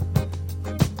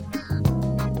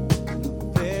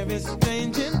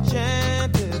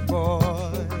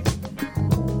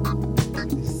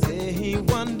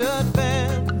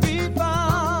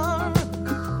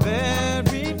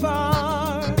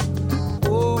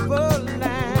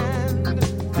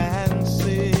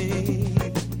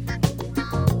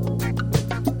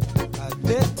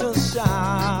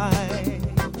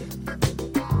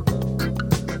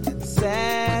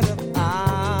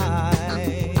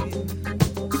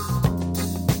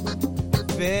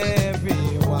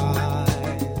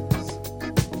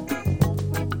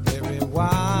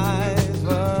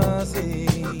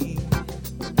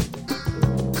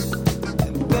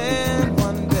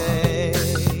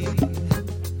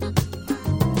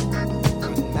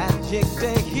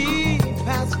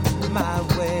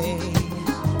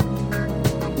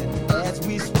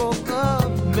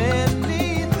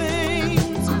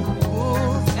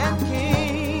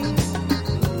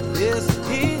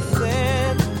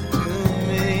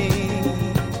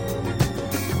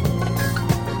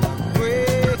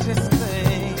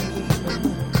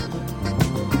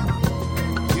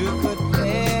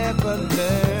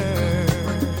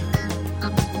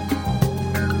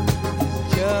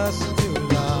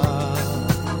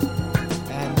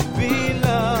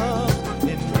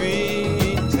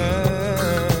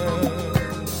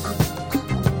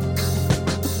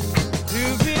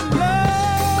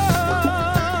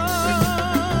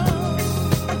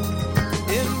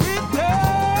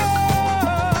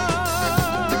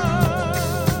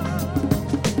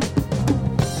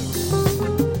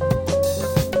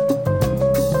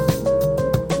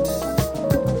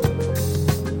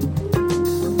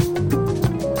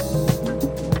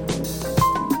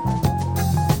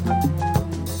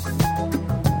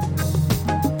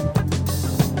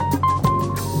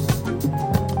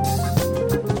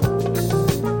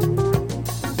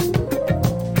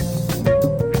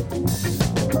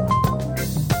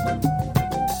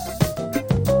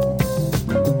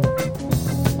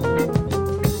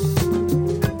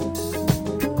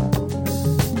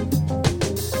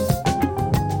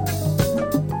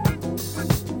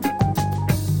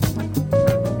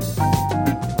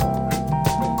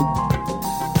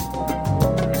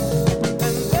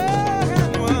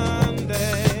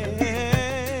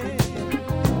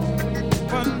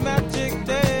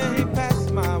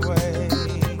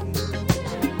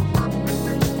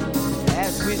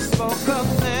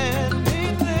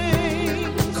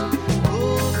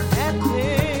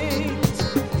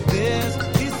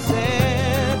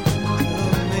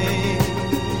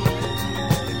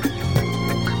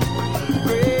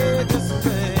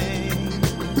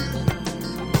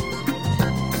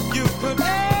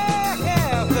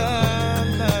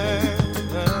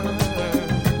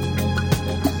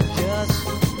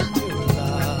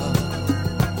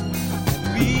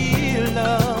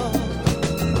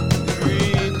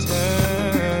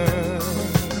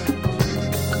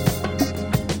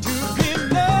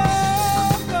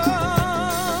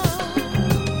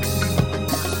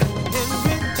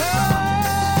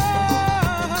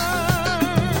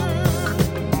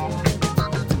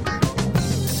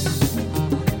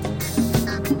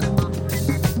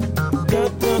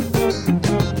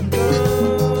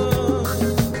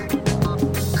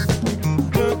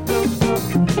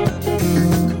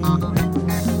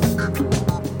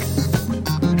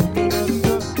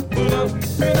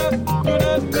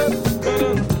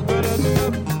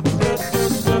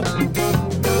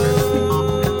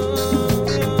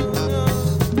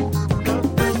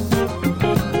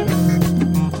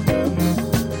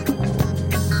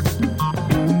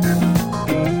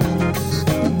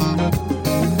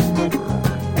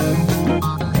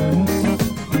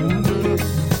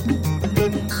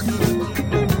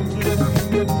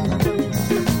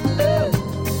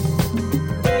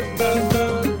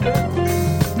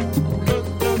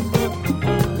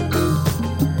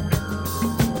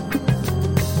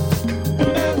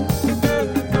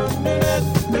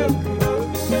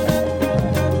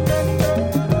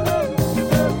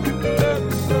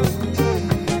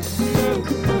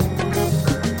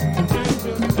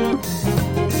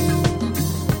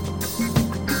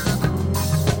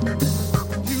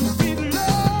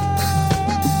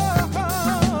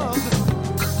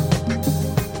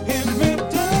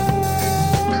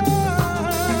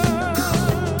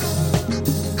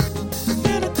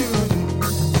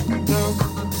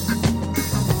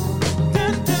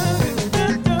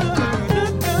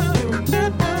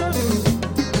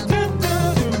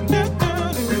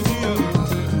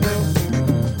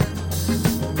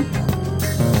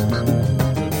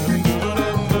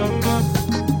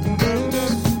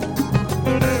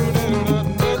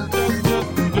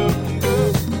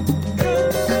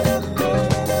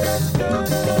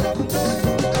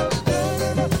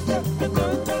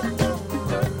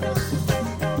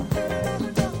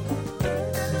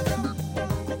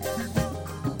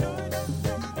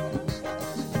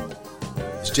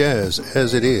Jazz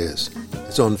as it is.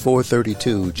 It's on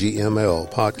 432 GML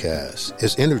podcast.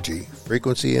 It's energy,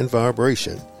 frequency, and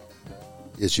vibration.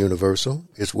 It's universal.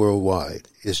 It's worldwide.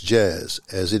 It's jazz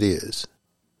as it is.